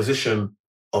in a position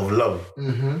of low.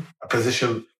 Mm-hmm. A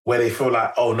position where they feel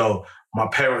like, oh no, my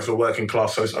parents were working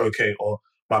class, so it's okay. Or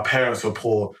my parents were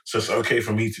poor, so it's okay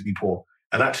for me to be poor.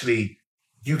 And actually,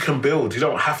 you can build. You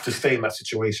don't have to stay in that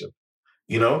situation.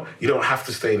 You know? You don't have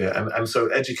to stay there. And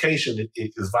so education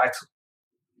is vital.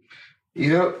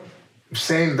 You know,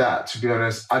 saying that, to be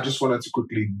honest, I just wanted to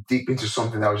quickly deep into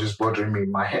something that was just bothering me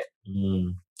in my head.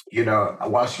 You know,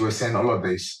 whilst you were saying all of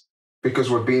this,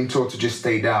 because we're being told to just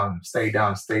stay down.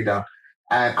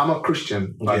 And I'm a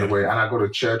Christian, by the way, and I go to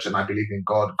church and I believe in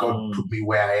God. God put me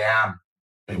where I am.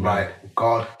 Amen. Right?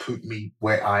 God put me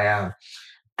where I am.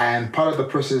 And part of the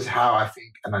process, how I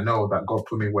think, and I know that God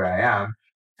put me where I am,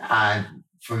 and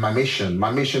for my mission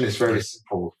is very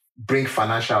simple. Bring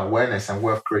financial awareness and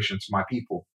wealth creation to my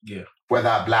people. Yeah.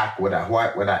 Whether black, whether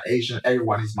white, whether Asian,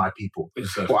 everyone is my people.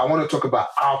 Exactly. But I want to talk about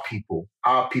our people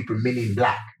meaning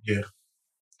black. Yeah.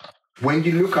 When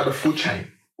you look at the food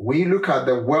chain, when you look at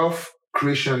the wealth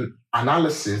creation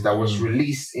analysis that was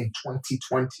released in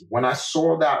 2020, when I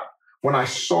saw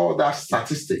that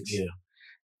statistics,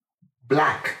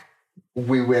 black,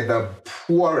 we were the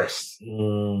poorest.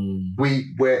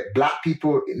 We were black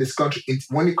people in this country.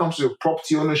 When it comes to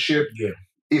property ownership,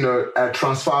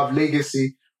 transfer of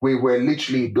legacy, we were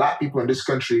literally, black people in this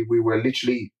country, we were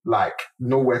literally like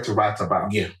nowhere to write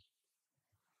about. Yeah.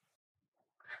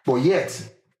 But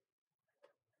yet,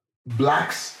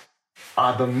 blacks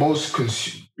are the most,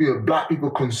 black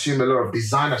people consume a lot of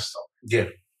designer stuff. Yeah.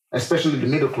 Especially the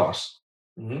middle class.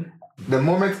 Mm-hmm. The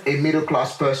moment a middle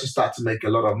class person starts to make a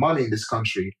lot of money in this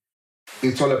country,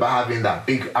 it's all about having that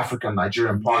big African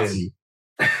Nigerian party.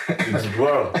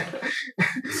 Bro,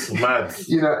 it's mad.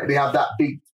 You know, they have that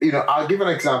big, I'll give an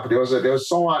example. There was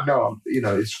someone I know,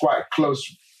 it's quite a close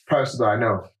person that I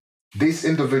know. This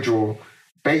individual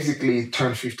basically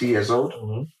turned 50 years old.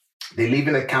 Mm-hmm. They live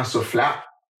in a council flat.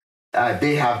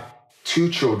 They have 2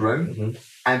 children,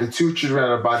 and the 2 children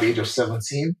are about the age of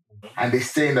 17, and they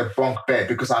stay in a bunk bed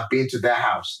because I've been to their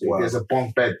house. Wow. There's a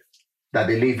bunk bed that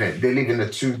they live in. They live in the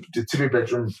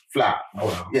 3-bedroom flat.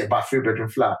 Wow. Yeah, about 3-bedroom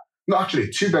flat. No, actually,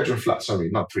 2-bedroom flat. Sorry,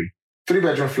 not 3.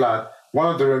 3-bedroom flat.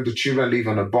 One of the children live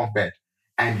on a bunk bed,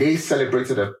 and they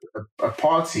celebrated a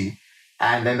party,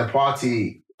 and then the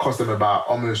party cost them about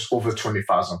almost over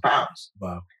 £20,000.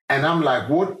 Wow. And I'm like,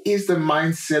 what is the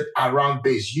mindset around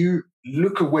this? You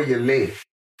look at where you live.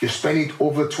 You're spending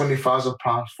over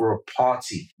 £20,000 for a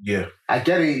party. Yeah, I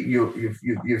get it. You've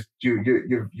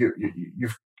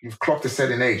clocked a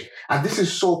certain age, and this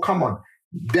is so common.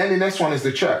 Then the next one is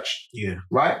the church. Yeah,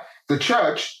 right. The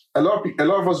church. A lot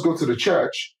of us go to the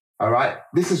church. All right.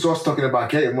 This is us talking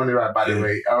about getting money right. By the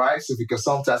way, all right. So because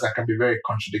sometimes I can be very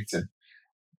contradicting.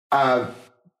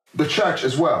 The church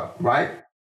as well, right?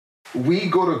 We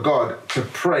go to God to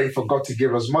pray for God to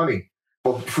give us money.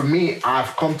 But for me,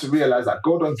 I've come to realize that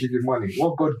God don't give you money.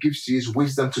 What God gives you is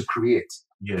wisdom to create.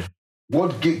 Yeah.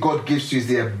 What God gives you is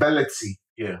the ability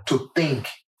to think.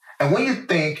 And when you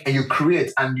think and you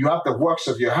create and you have the works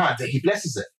of your hands, He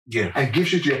blesses it. Yeah. And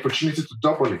gives you the opportunity to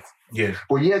double it. Yeah.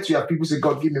 But yet you have people say,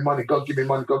 God, give me money, God, give me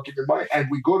money, God, give me money. And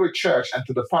we go to church and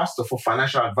to the pastor for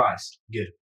financial advice. Yeah.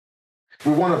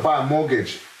 We want to buy a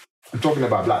mortgage. I'm talking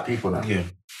about black people now. Yeah.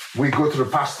 We go to the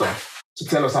pastor to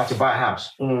tell us how to buy a house.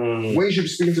 When you should be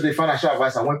speaking to the financial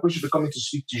advisor, when people should be coming to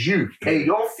speak to you, pay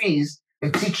your fees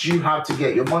and teach you how to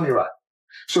get your money right.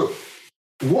 So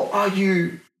what are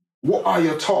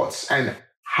your thoughts, and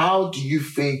how do you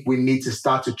think we need to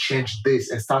start to change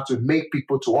this and start to make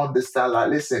people to understand, like,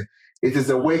 listen, it is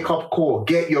a wake-up call.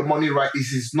 Get your money right. It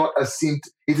is not a sin.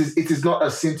 It is not a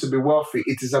sin to be wealthy.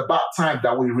 It is about time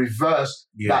that we reverse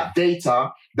that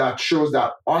data that shows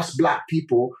that us Black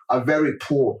people are very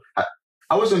poor.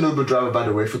 I was an Uber driver, by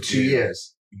the way, for 2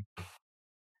 years.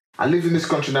 I lived in this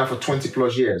country now for 20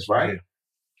 plus years, right?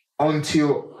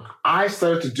 Until I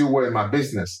started to do well in my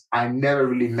business, I never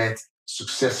really met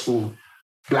successful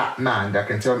Black man that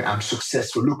can tell me I'm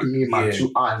successful. Look at me in my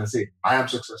 2 eyes and say, I am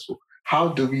successful. How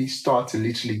do we start to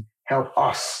literally help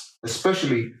us,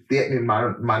 especially the ethnic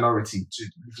minority, to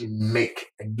literally make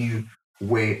a new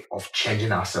way of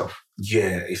changing ourselves?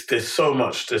 Yeah, there's so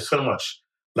much.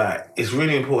 Like, it's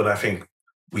really important, I think,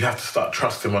 we have to start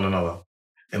trusting one another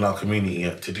in our community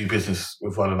to do business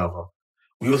with one another.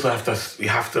 We also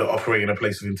have to operate in a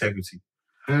place of integrity.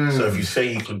 So if you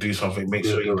say you can do something, make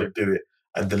sure you can do it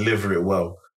and deliver it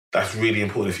well. That's really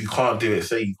important. If you can't do it,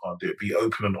 say you can't do it. Be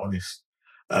open and honest.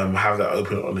 Have that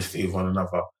open honesty with one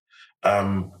another.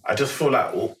 I just feel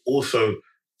like also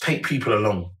take people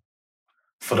along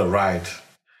for the ride.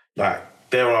 Like,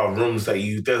 there are rooms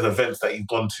there's events that you've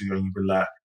gone to and you've been like,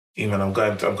 hey man, I'm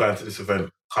going to this event,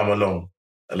 come along.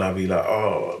 And I'll be like,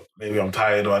 oh, maybe I'm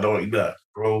tired or I don't want you. That,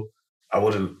 bro,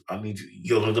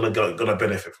 you're gonna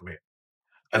benefit from it.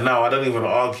 And now I don't even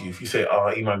argue. If you say, oh,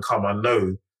 Iman, come, I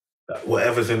know that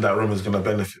whatever's in that room is gonna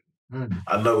benefit.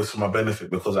 I know it's for my benefit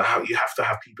because you have to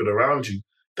have people around you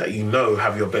that you know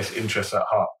have your best interests at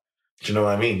heart. Do you know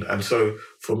what I mean? And so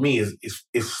for me,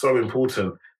 it's so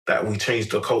important that we change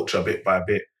the culture bit by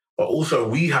bit. But also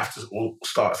we have to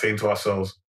start saying to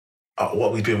ourselves,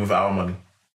 what are we doing with our money?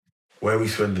 Where are we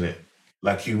spending it?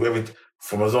 Like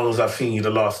from as long as I've seen you the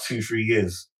last 2-3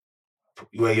 years,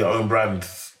 you wear your own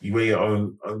brands, you wear your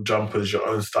own jumpers, your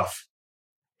own stuff.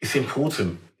 It's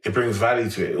important. It brings value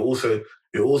to it. It also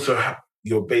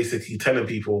you're basically telling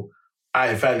people,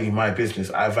 I value my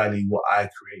business. I value what I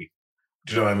create.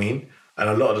 Do you know what I mean? And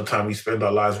a lot of the time we spend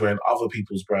our lives wearing other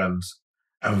people's brands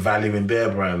and valuing their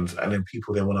brands, and then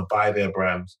people then want to buy their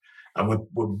brands. And we're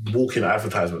walking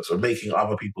advertisements, we're making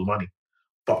other people money.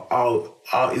 But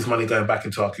is money going back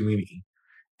into our community?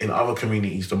 In other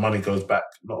communities, the money goes back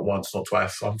not once, not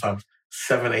twice, sometimes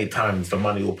 7-8 times the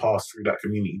money will pass through that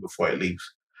community before it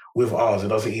leaves. With ours, it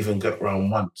doesn't even get around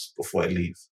once before it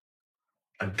leaves.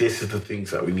 And this is the things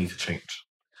that we need to change.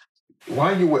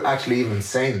 While you were actually even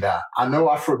saying that, I know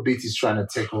Afrobeat is trying to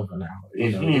take over now.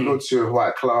 You know, you go to a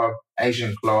white club,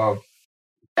 Asian club,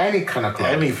 any kind of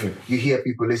club. Anything. You hear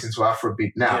people listen to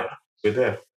Afrobeat now. Yeah, we're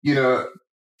there. You know,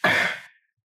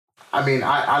 I mean,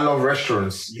 I love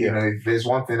restaurants. Yeah. You know, if there's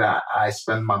one thing that I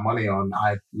spend my money on,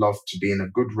 I love to be in a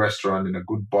good restaurant, in a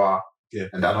good bar. Yeah.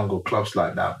 And I don't go clubs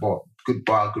like that, but good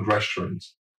bar, good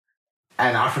restaurants.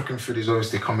 And African food is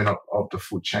obviously coming up the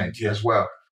food chain as well.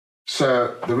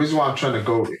 So the reason why I'm trying to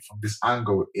go from this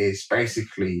angle is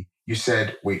basically, you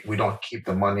said we don't keep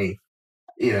the money.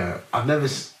 You know, I've never,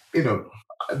 you know,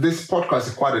 this podcast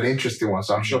is quite an interesting one.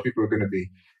 So I'm sure people are going to be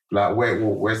like,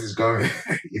 where's this going?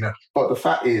 You know, but the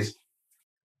fact is,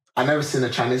 I never seen a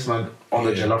Chinese man on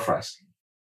the jollof rice.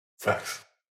 Facts.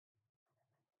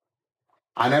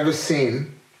 I never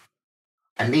seen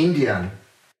an Indian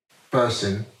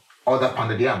person order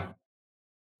pounded yam.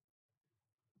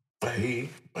 Hey.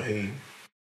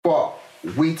 But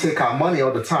we take our money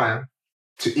all the time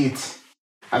to eat.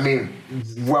 I mean,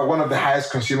 we're one of the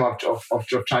highest consumer of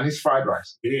Chinese fried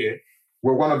rice. Yeah.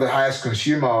 We're one of the highest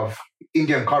consumer of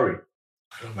Indian curry.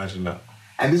 I can imagine that.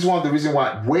 And this is one of the reasons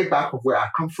why, way back of where I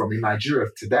come from in Nigeria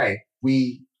today,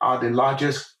 we are the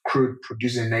largest crude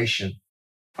producing nation,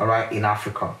 all right, in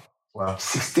Africa. Wow.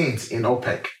 16th in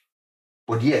OPEC.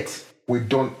 But yet, we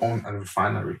don't own a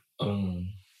refinery.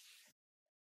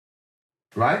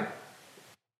 Right?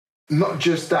 Not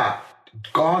just that,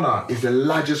 Ghana is the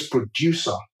largest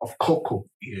producer of cocoa.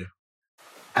 Yeah.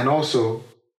 And also,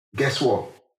 guess what?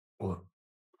 What?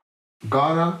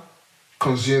 Ghana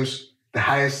consumes the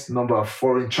highest number of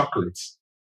foreign chocolates.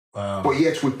 Wow. But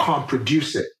yet we can't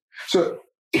produce it. So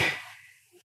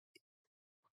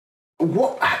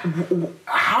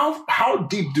how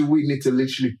deep do we need to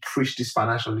literally preach this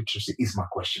financial literacy is my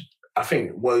question. I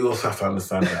think you also have to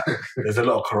understand that there's a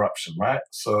lot of corruption, right?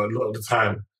 So a lot of the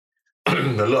time,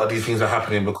 a lot of these things are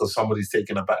happening because somebody's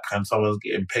taking a backhand, someone's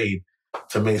getting paid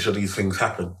to make sure these things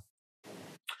happen.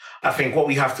 I think what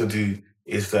we have to do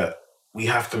is that we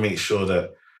have to make sure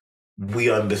that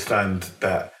we understand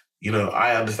that, you know,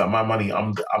 I understand my money,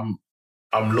 I'm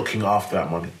looking after that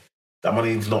money. That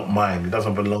money is not mine. It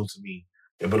doesn't belong to me.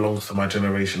 It belongs to my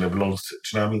generation. It belongs to, do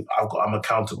you know what I mean? I'm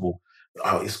accountable.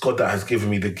 It's God that has given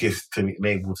me the gift to be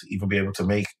able to even be able to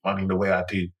make money the way I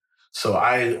do. So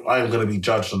I am going to be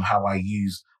judged on how I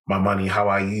use my money, how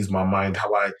I use my mind,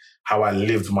 how I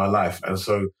lived my life. And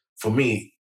so for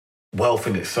me, wealth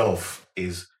in itself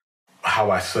is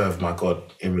how I serve my God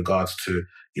in regards to,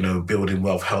 building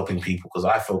wealth, helping people, because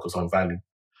I focus on value.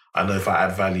 I know if I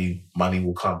add value, money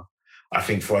will come. I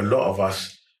think for a lot of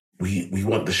us, we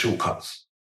want the shortcuts.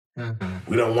 Mm-hmm.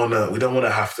 We don't want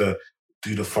to have to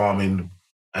do the farming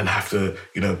and have to,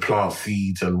 plant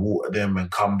seeds and water them and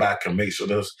come back and make sure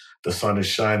the sun is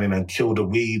shining and kill the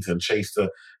weeds and chase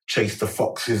the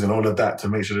foxes and all of that to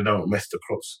make sure they don't mess the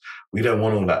crops. We don't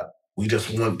want all that. We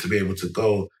just want to be able to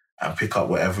go and pick up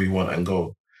whatever we want and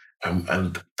go.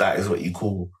 And that is what you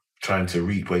call trying to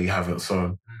reap where you haven't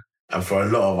sown. And for a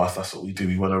lot of us, that's what we do.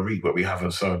 We want to reap what we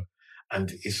haven't sown.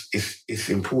 And it's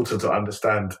important to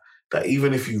understand that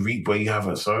even if you reap where you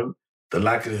haven't sown, the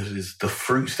likelihood is the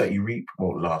fruits that you reap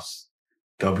won't last.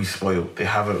 They'll be spoiled. They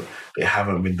haven't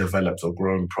been developed or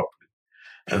grown properly.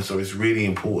 And so it's really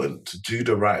important to do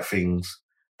the right things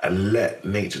and let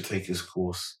nature take its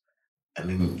course. And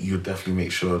then you'll definitely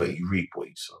make sure that you reap what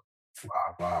you sow.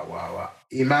 Wow.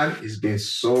 Iman, it's been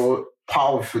so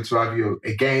powerful to have you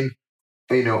again,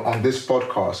 on this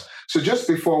podcast. So just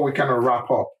before we kind of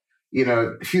wrap up,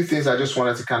 a few things I just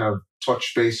wanted to kind of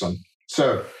touch base on.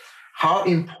 So how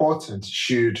important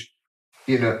should,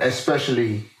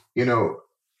 especially,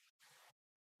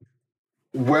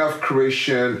 wealth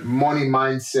creation, money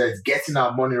mindset, getting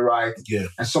our money right. Yeah.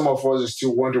 And some of us are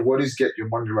still wondering, what is get your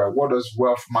money right? What does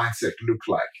wealth mindset look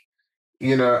like?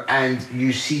 And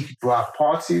you see people have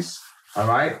parties, all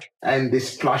right, and they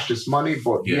splash this money,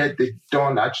 but yet they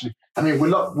don't actually. I mean, we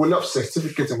love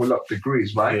certificates and we love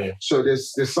degrees, right? Yeah. So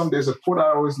there's a quote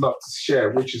I always love to share,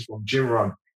 which is from Jim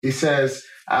Rohn. He says,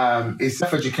 "It's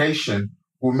self-education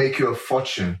will make you a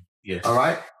fortune." Yes. All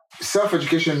right.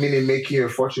 Self-education meaning making you a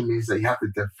fortune means that you have to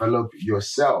develop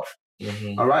yourself.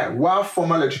 Mm-hmm. All right. While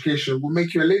formal education will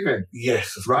make you a living.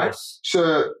 Yes, of right? course.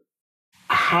 So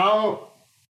how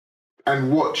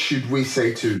and what should we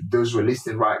say to those who are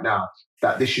listening right now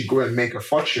that they should go and make a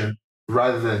fortune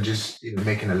rather than just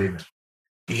making a living?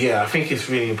 Yeah, I think it's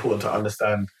really important to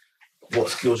understand what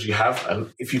skills you have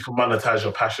and if you can monetize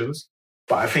your passions.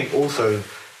 But I think also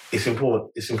it's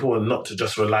important not to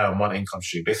just rely on one income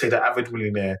stream. They say the average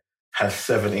millionaire has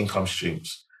 7 income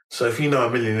streams. So if you know a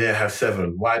millionaire has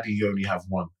 7, why do you only have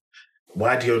 1?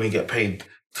 Why do you only get paid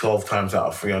 12 times out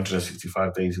of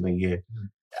 365 days in a year?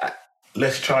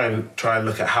 Let's try and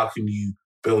look at how can you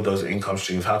build those income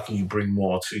streams? How can you bring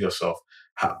more to yourself?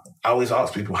 I always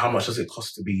ask people, how much does it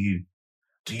cost to be you?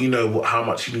 Do you know how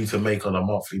much you need to make on a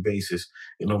monthly basis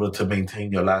in order to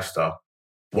maintain your lifestyle?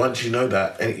 Once you know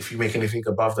that, and if you make anything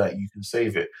above that, you can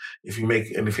save it. If you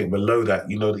make anything below that,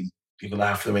 you know that you're going to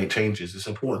have to make changes. It's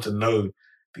important to know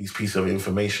these pieces of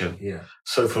information. Yeah.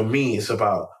 So for me, it's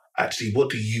about actually, what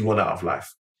do you want out of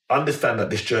life? Understand that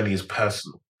this journey is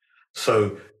personal.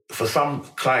 So for some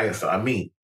clients that I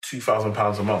meet,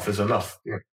 £2,000 a month is enough.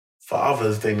 Yeah. For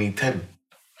others, they need 10.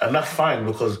 And that's fine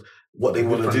because what they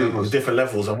want to do is different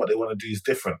levels and what they want to do is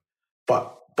different.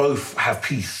 But both have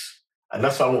peace. And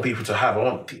that's what I want people to have. I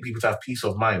want people to have peace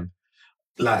of mind.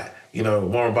 Like,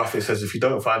 Warren Buffett says, if you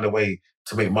don't find a way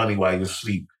to make money while you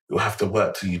sleep, you'll have to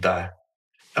work till you die.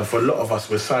 And for a lot of us,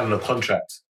 we're signing a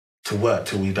contract to work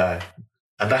till we die.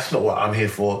 And that's not what I'm here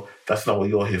for. That's not what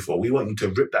you're here for. We want you to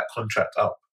rip that contract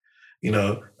up,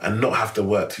 and not have to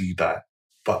work till you die.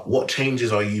 But what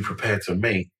changes are you prepared to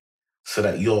make so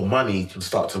that your money can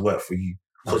start to work for you?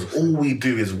 Because all we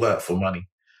do is work for money.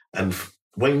 And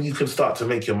when you can start to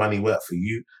make your money work for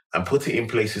you and put it in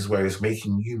places where it's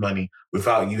making you money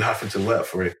without you having to work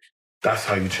for it, that's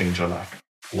how you change your life.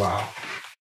 Wow.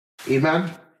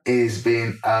 Iman, it's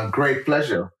been a great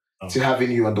pleasure to having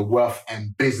you on the Wealth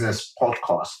and Business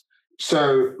podcast.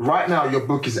 So right now your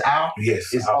book is out.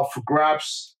 Yes. It's up for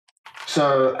grabs.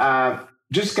 So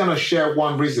just gonna share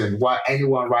one reason why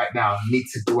anyone right now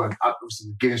needs to go and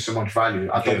obviously giving so much value.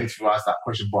 I don't need to ask that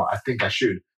question, but I think I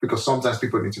should, because sometimes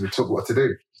people need to be told what to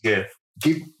do. Yeah.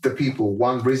 Give the people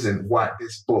one reason why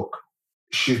this book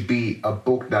should be a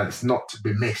book that is not to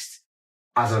be missed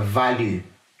as a value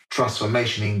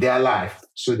transformation in their life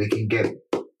so they can get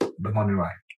the money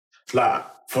right. Like,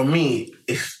 for me,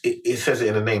 it says it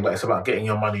in the name, but it's about getting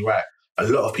your money right. A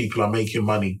lot of people are making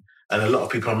money and a lot of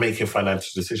people are making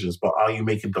financial decisions, but are you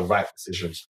making the right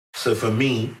decisions? So for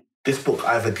me, this book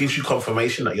either gives you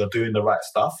confirmation that you're doing the right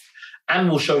stuff and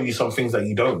will show you some things that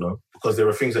you don't know, because there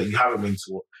are things that you haven't been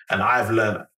taught and I've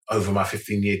learned over my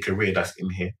 15-year career that's in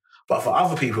here. But for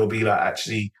other people, it'll be like,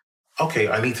 actually, okay,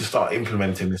 I need to start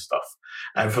implementing this stuff.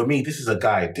 And for me, this is a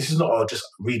guide. This is not just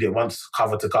read it once,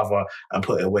 cover to cover, and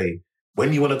put it away.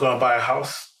 When you want to go and buy a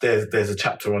house, there's a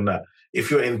chapter on that.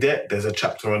 If you're in debt, there's a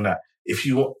chapter on that. If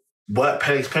you want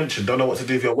workplace pension, don't know what to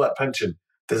do with your work pension,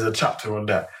 there's a chapter on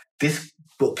that. This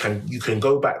book you can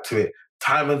go back to it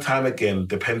time and time again,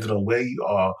 depending on where you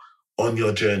are on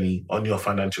your journey, on your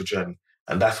financial journey.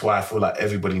 And that's why I feel like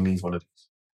everybody needs one of these.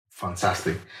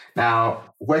 Fantastic.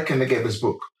 Now, where can they get this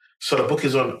book? So the book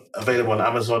is available on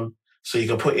Amazon. So you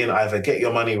can put in either Get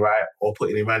Your Money Right or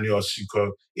put in Emmanuel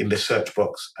Asuquo in the search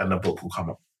box and the book will come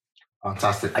up.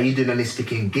 Fantastic. Are you doing any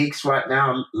speaking gigs right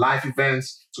now, live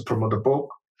events to promote the book?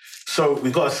 So we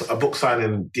got a book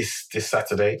signing this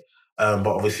Saturday, but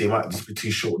obviously it might just be too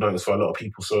short notice for a lot of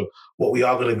people. So what we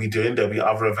are going to be doing, there'll be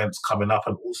other events coming up,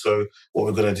 and also what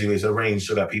we're going to do is arrange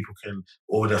so that people can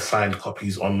order signed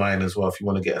copies online as well. If you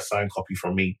want to get a signed copy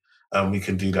from me, we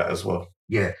can do that as well.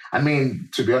 Yeah, I mean,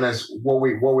 to be honest, what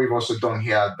we've also done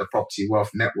here at the Property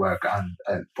Wealth Network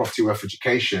and Property Wealth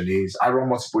Education is I run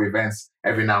multiple events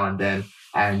every now and then,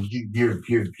 and you've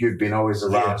been always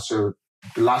around. Yeah. So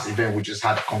the last event we just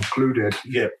had concluded,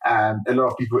 and a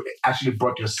lot of people actually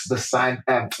brought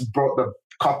brought the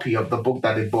copy of the book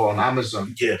that they bought on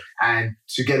Amazon, and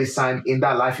to get it signed in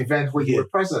that live event where you were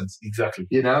present. Exactly.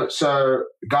 You know, so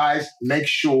guys, make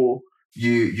sure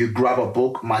you grab a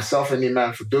book. Myself and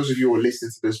Emmanuel, for those of you who are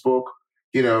listening to this book,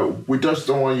 you know, we just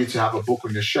don't want you to have a book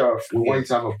on your shelf. We want you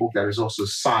to have a book that is also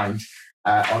signed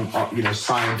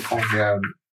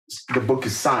the book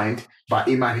is signed by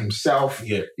Emmanuel himself,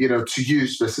 you know, to you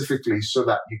specifically, so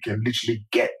that you can literally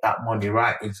get that money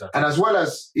right. Exactly. And as well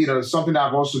as, you know, something that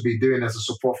I've also been doing as a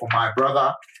support for my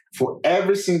brother, for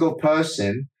every single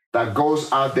person that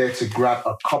goes out there to grab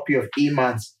a copy of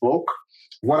Emmanuel's book,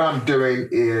 what I'm doing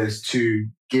is to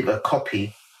give a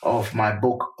copy of my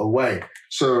book away.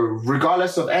 So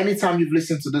regardless of any time you've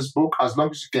listened to this book, as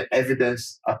long as you can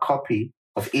evidence a copy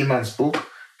of Emmanuel's book,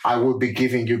 I will be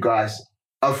giving you guys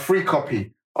a free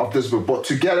copy of this book. But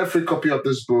to get a free copy of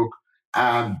this book,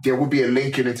 there will be a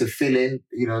link you need to fill in,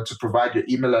 you know, to provide your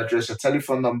email address, your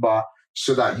telephone number,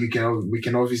 so that we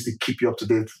can obviously keep you up to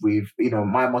date with, you know,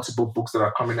 my multiple books that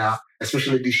are coming out,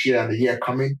 especially this year and the year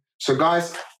coming. So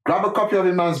guys, grab a copy of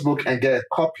Emmanuel's book and get a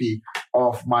copy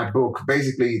of my book.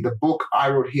 Basically, the book I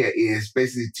wrote here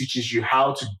basically teaches you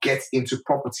how to get into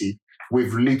property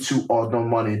with little or no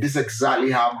money. This is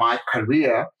exactly how my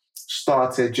career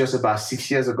started just about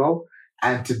 6 years ago.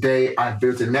 And today I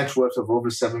built a net worth of over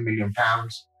 £7 million.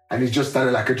 And it just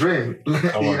started like a dream, you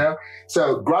know?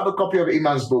 So grab a copy of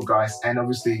Emmanuel's book, guys, and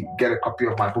obviously get a copy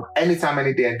of my book anytime,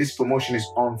 any day. And this promotion is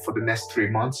on for the next 3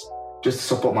 months, just to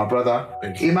support my brother.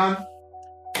 Thank you. Eman?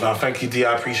 No, thank you, D.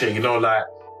 I appreciate it. You know, like,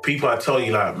 people, I tell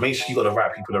you, like, make sure you got the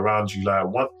right people around you. Like,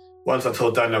 once I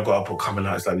told Daniel I got a book coming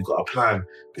out, it's like, we got a plan.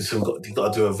 You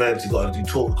got to do events, you got to do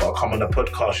talks, you got to come on a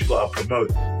podcast, you got to promote.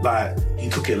 Like, he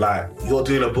took it like, you're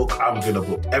doing a book, I'm doing a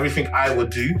book. Everything I would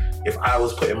do if I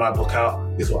was putting my book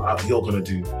out is what you're going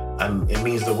to do. And it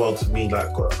means the world to me.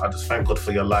 Like, God, I just thank God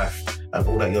for your life and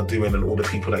all that you're doing and all the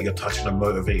people that you're touching and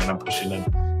motivating and pushing.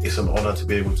 And it's an honor to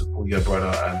be able to call you a brother.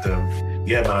 And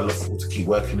man, I look forward to keep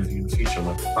working with you in the future,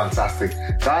 man. Fantastic.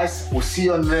 Guys, we'll see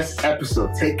you on the next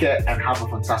episode. Take care and have a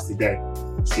fantastic day.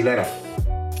 See you later.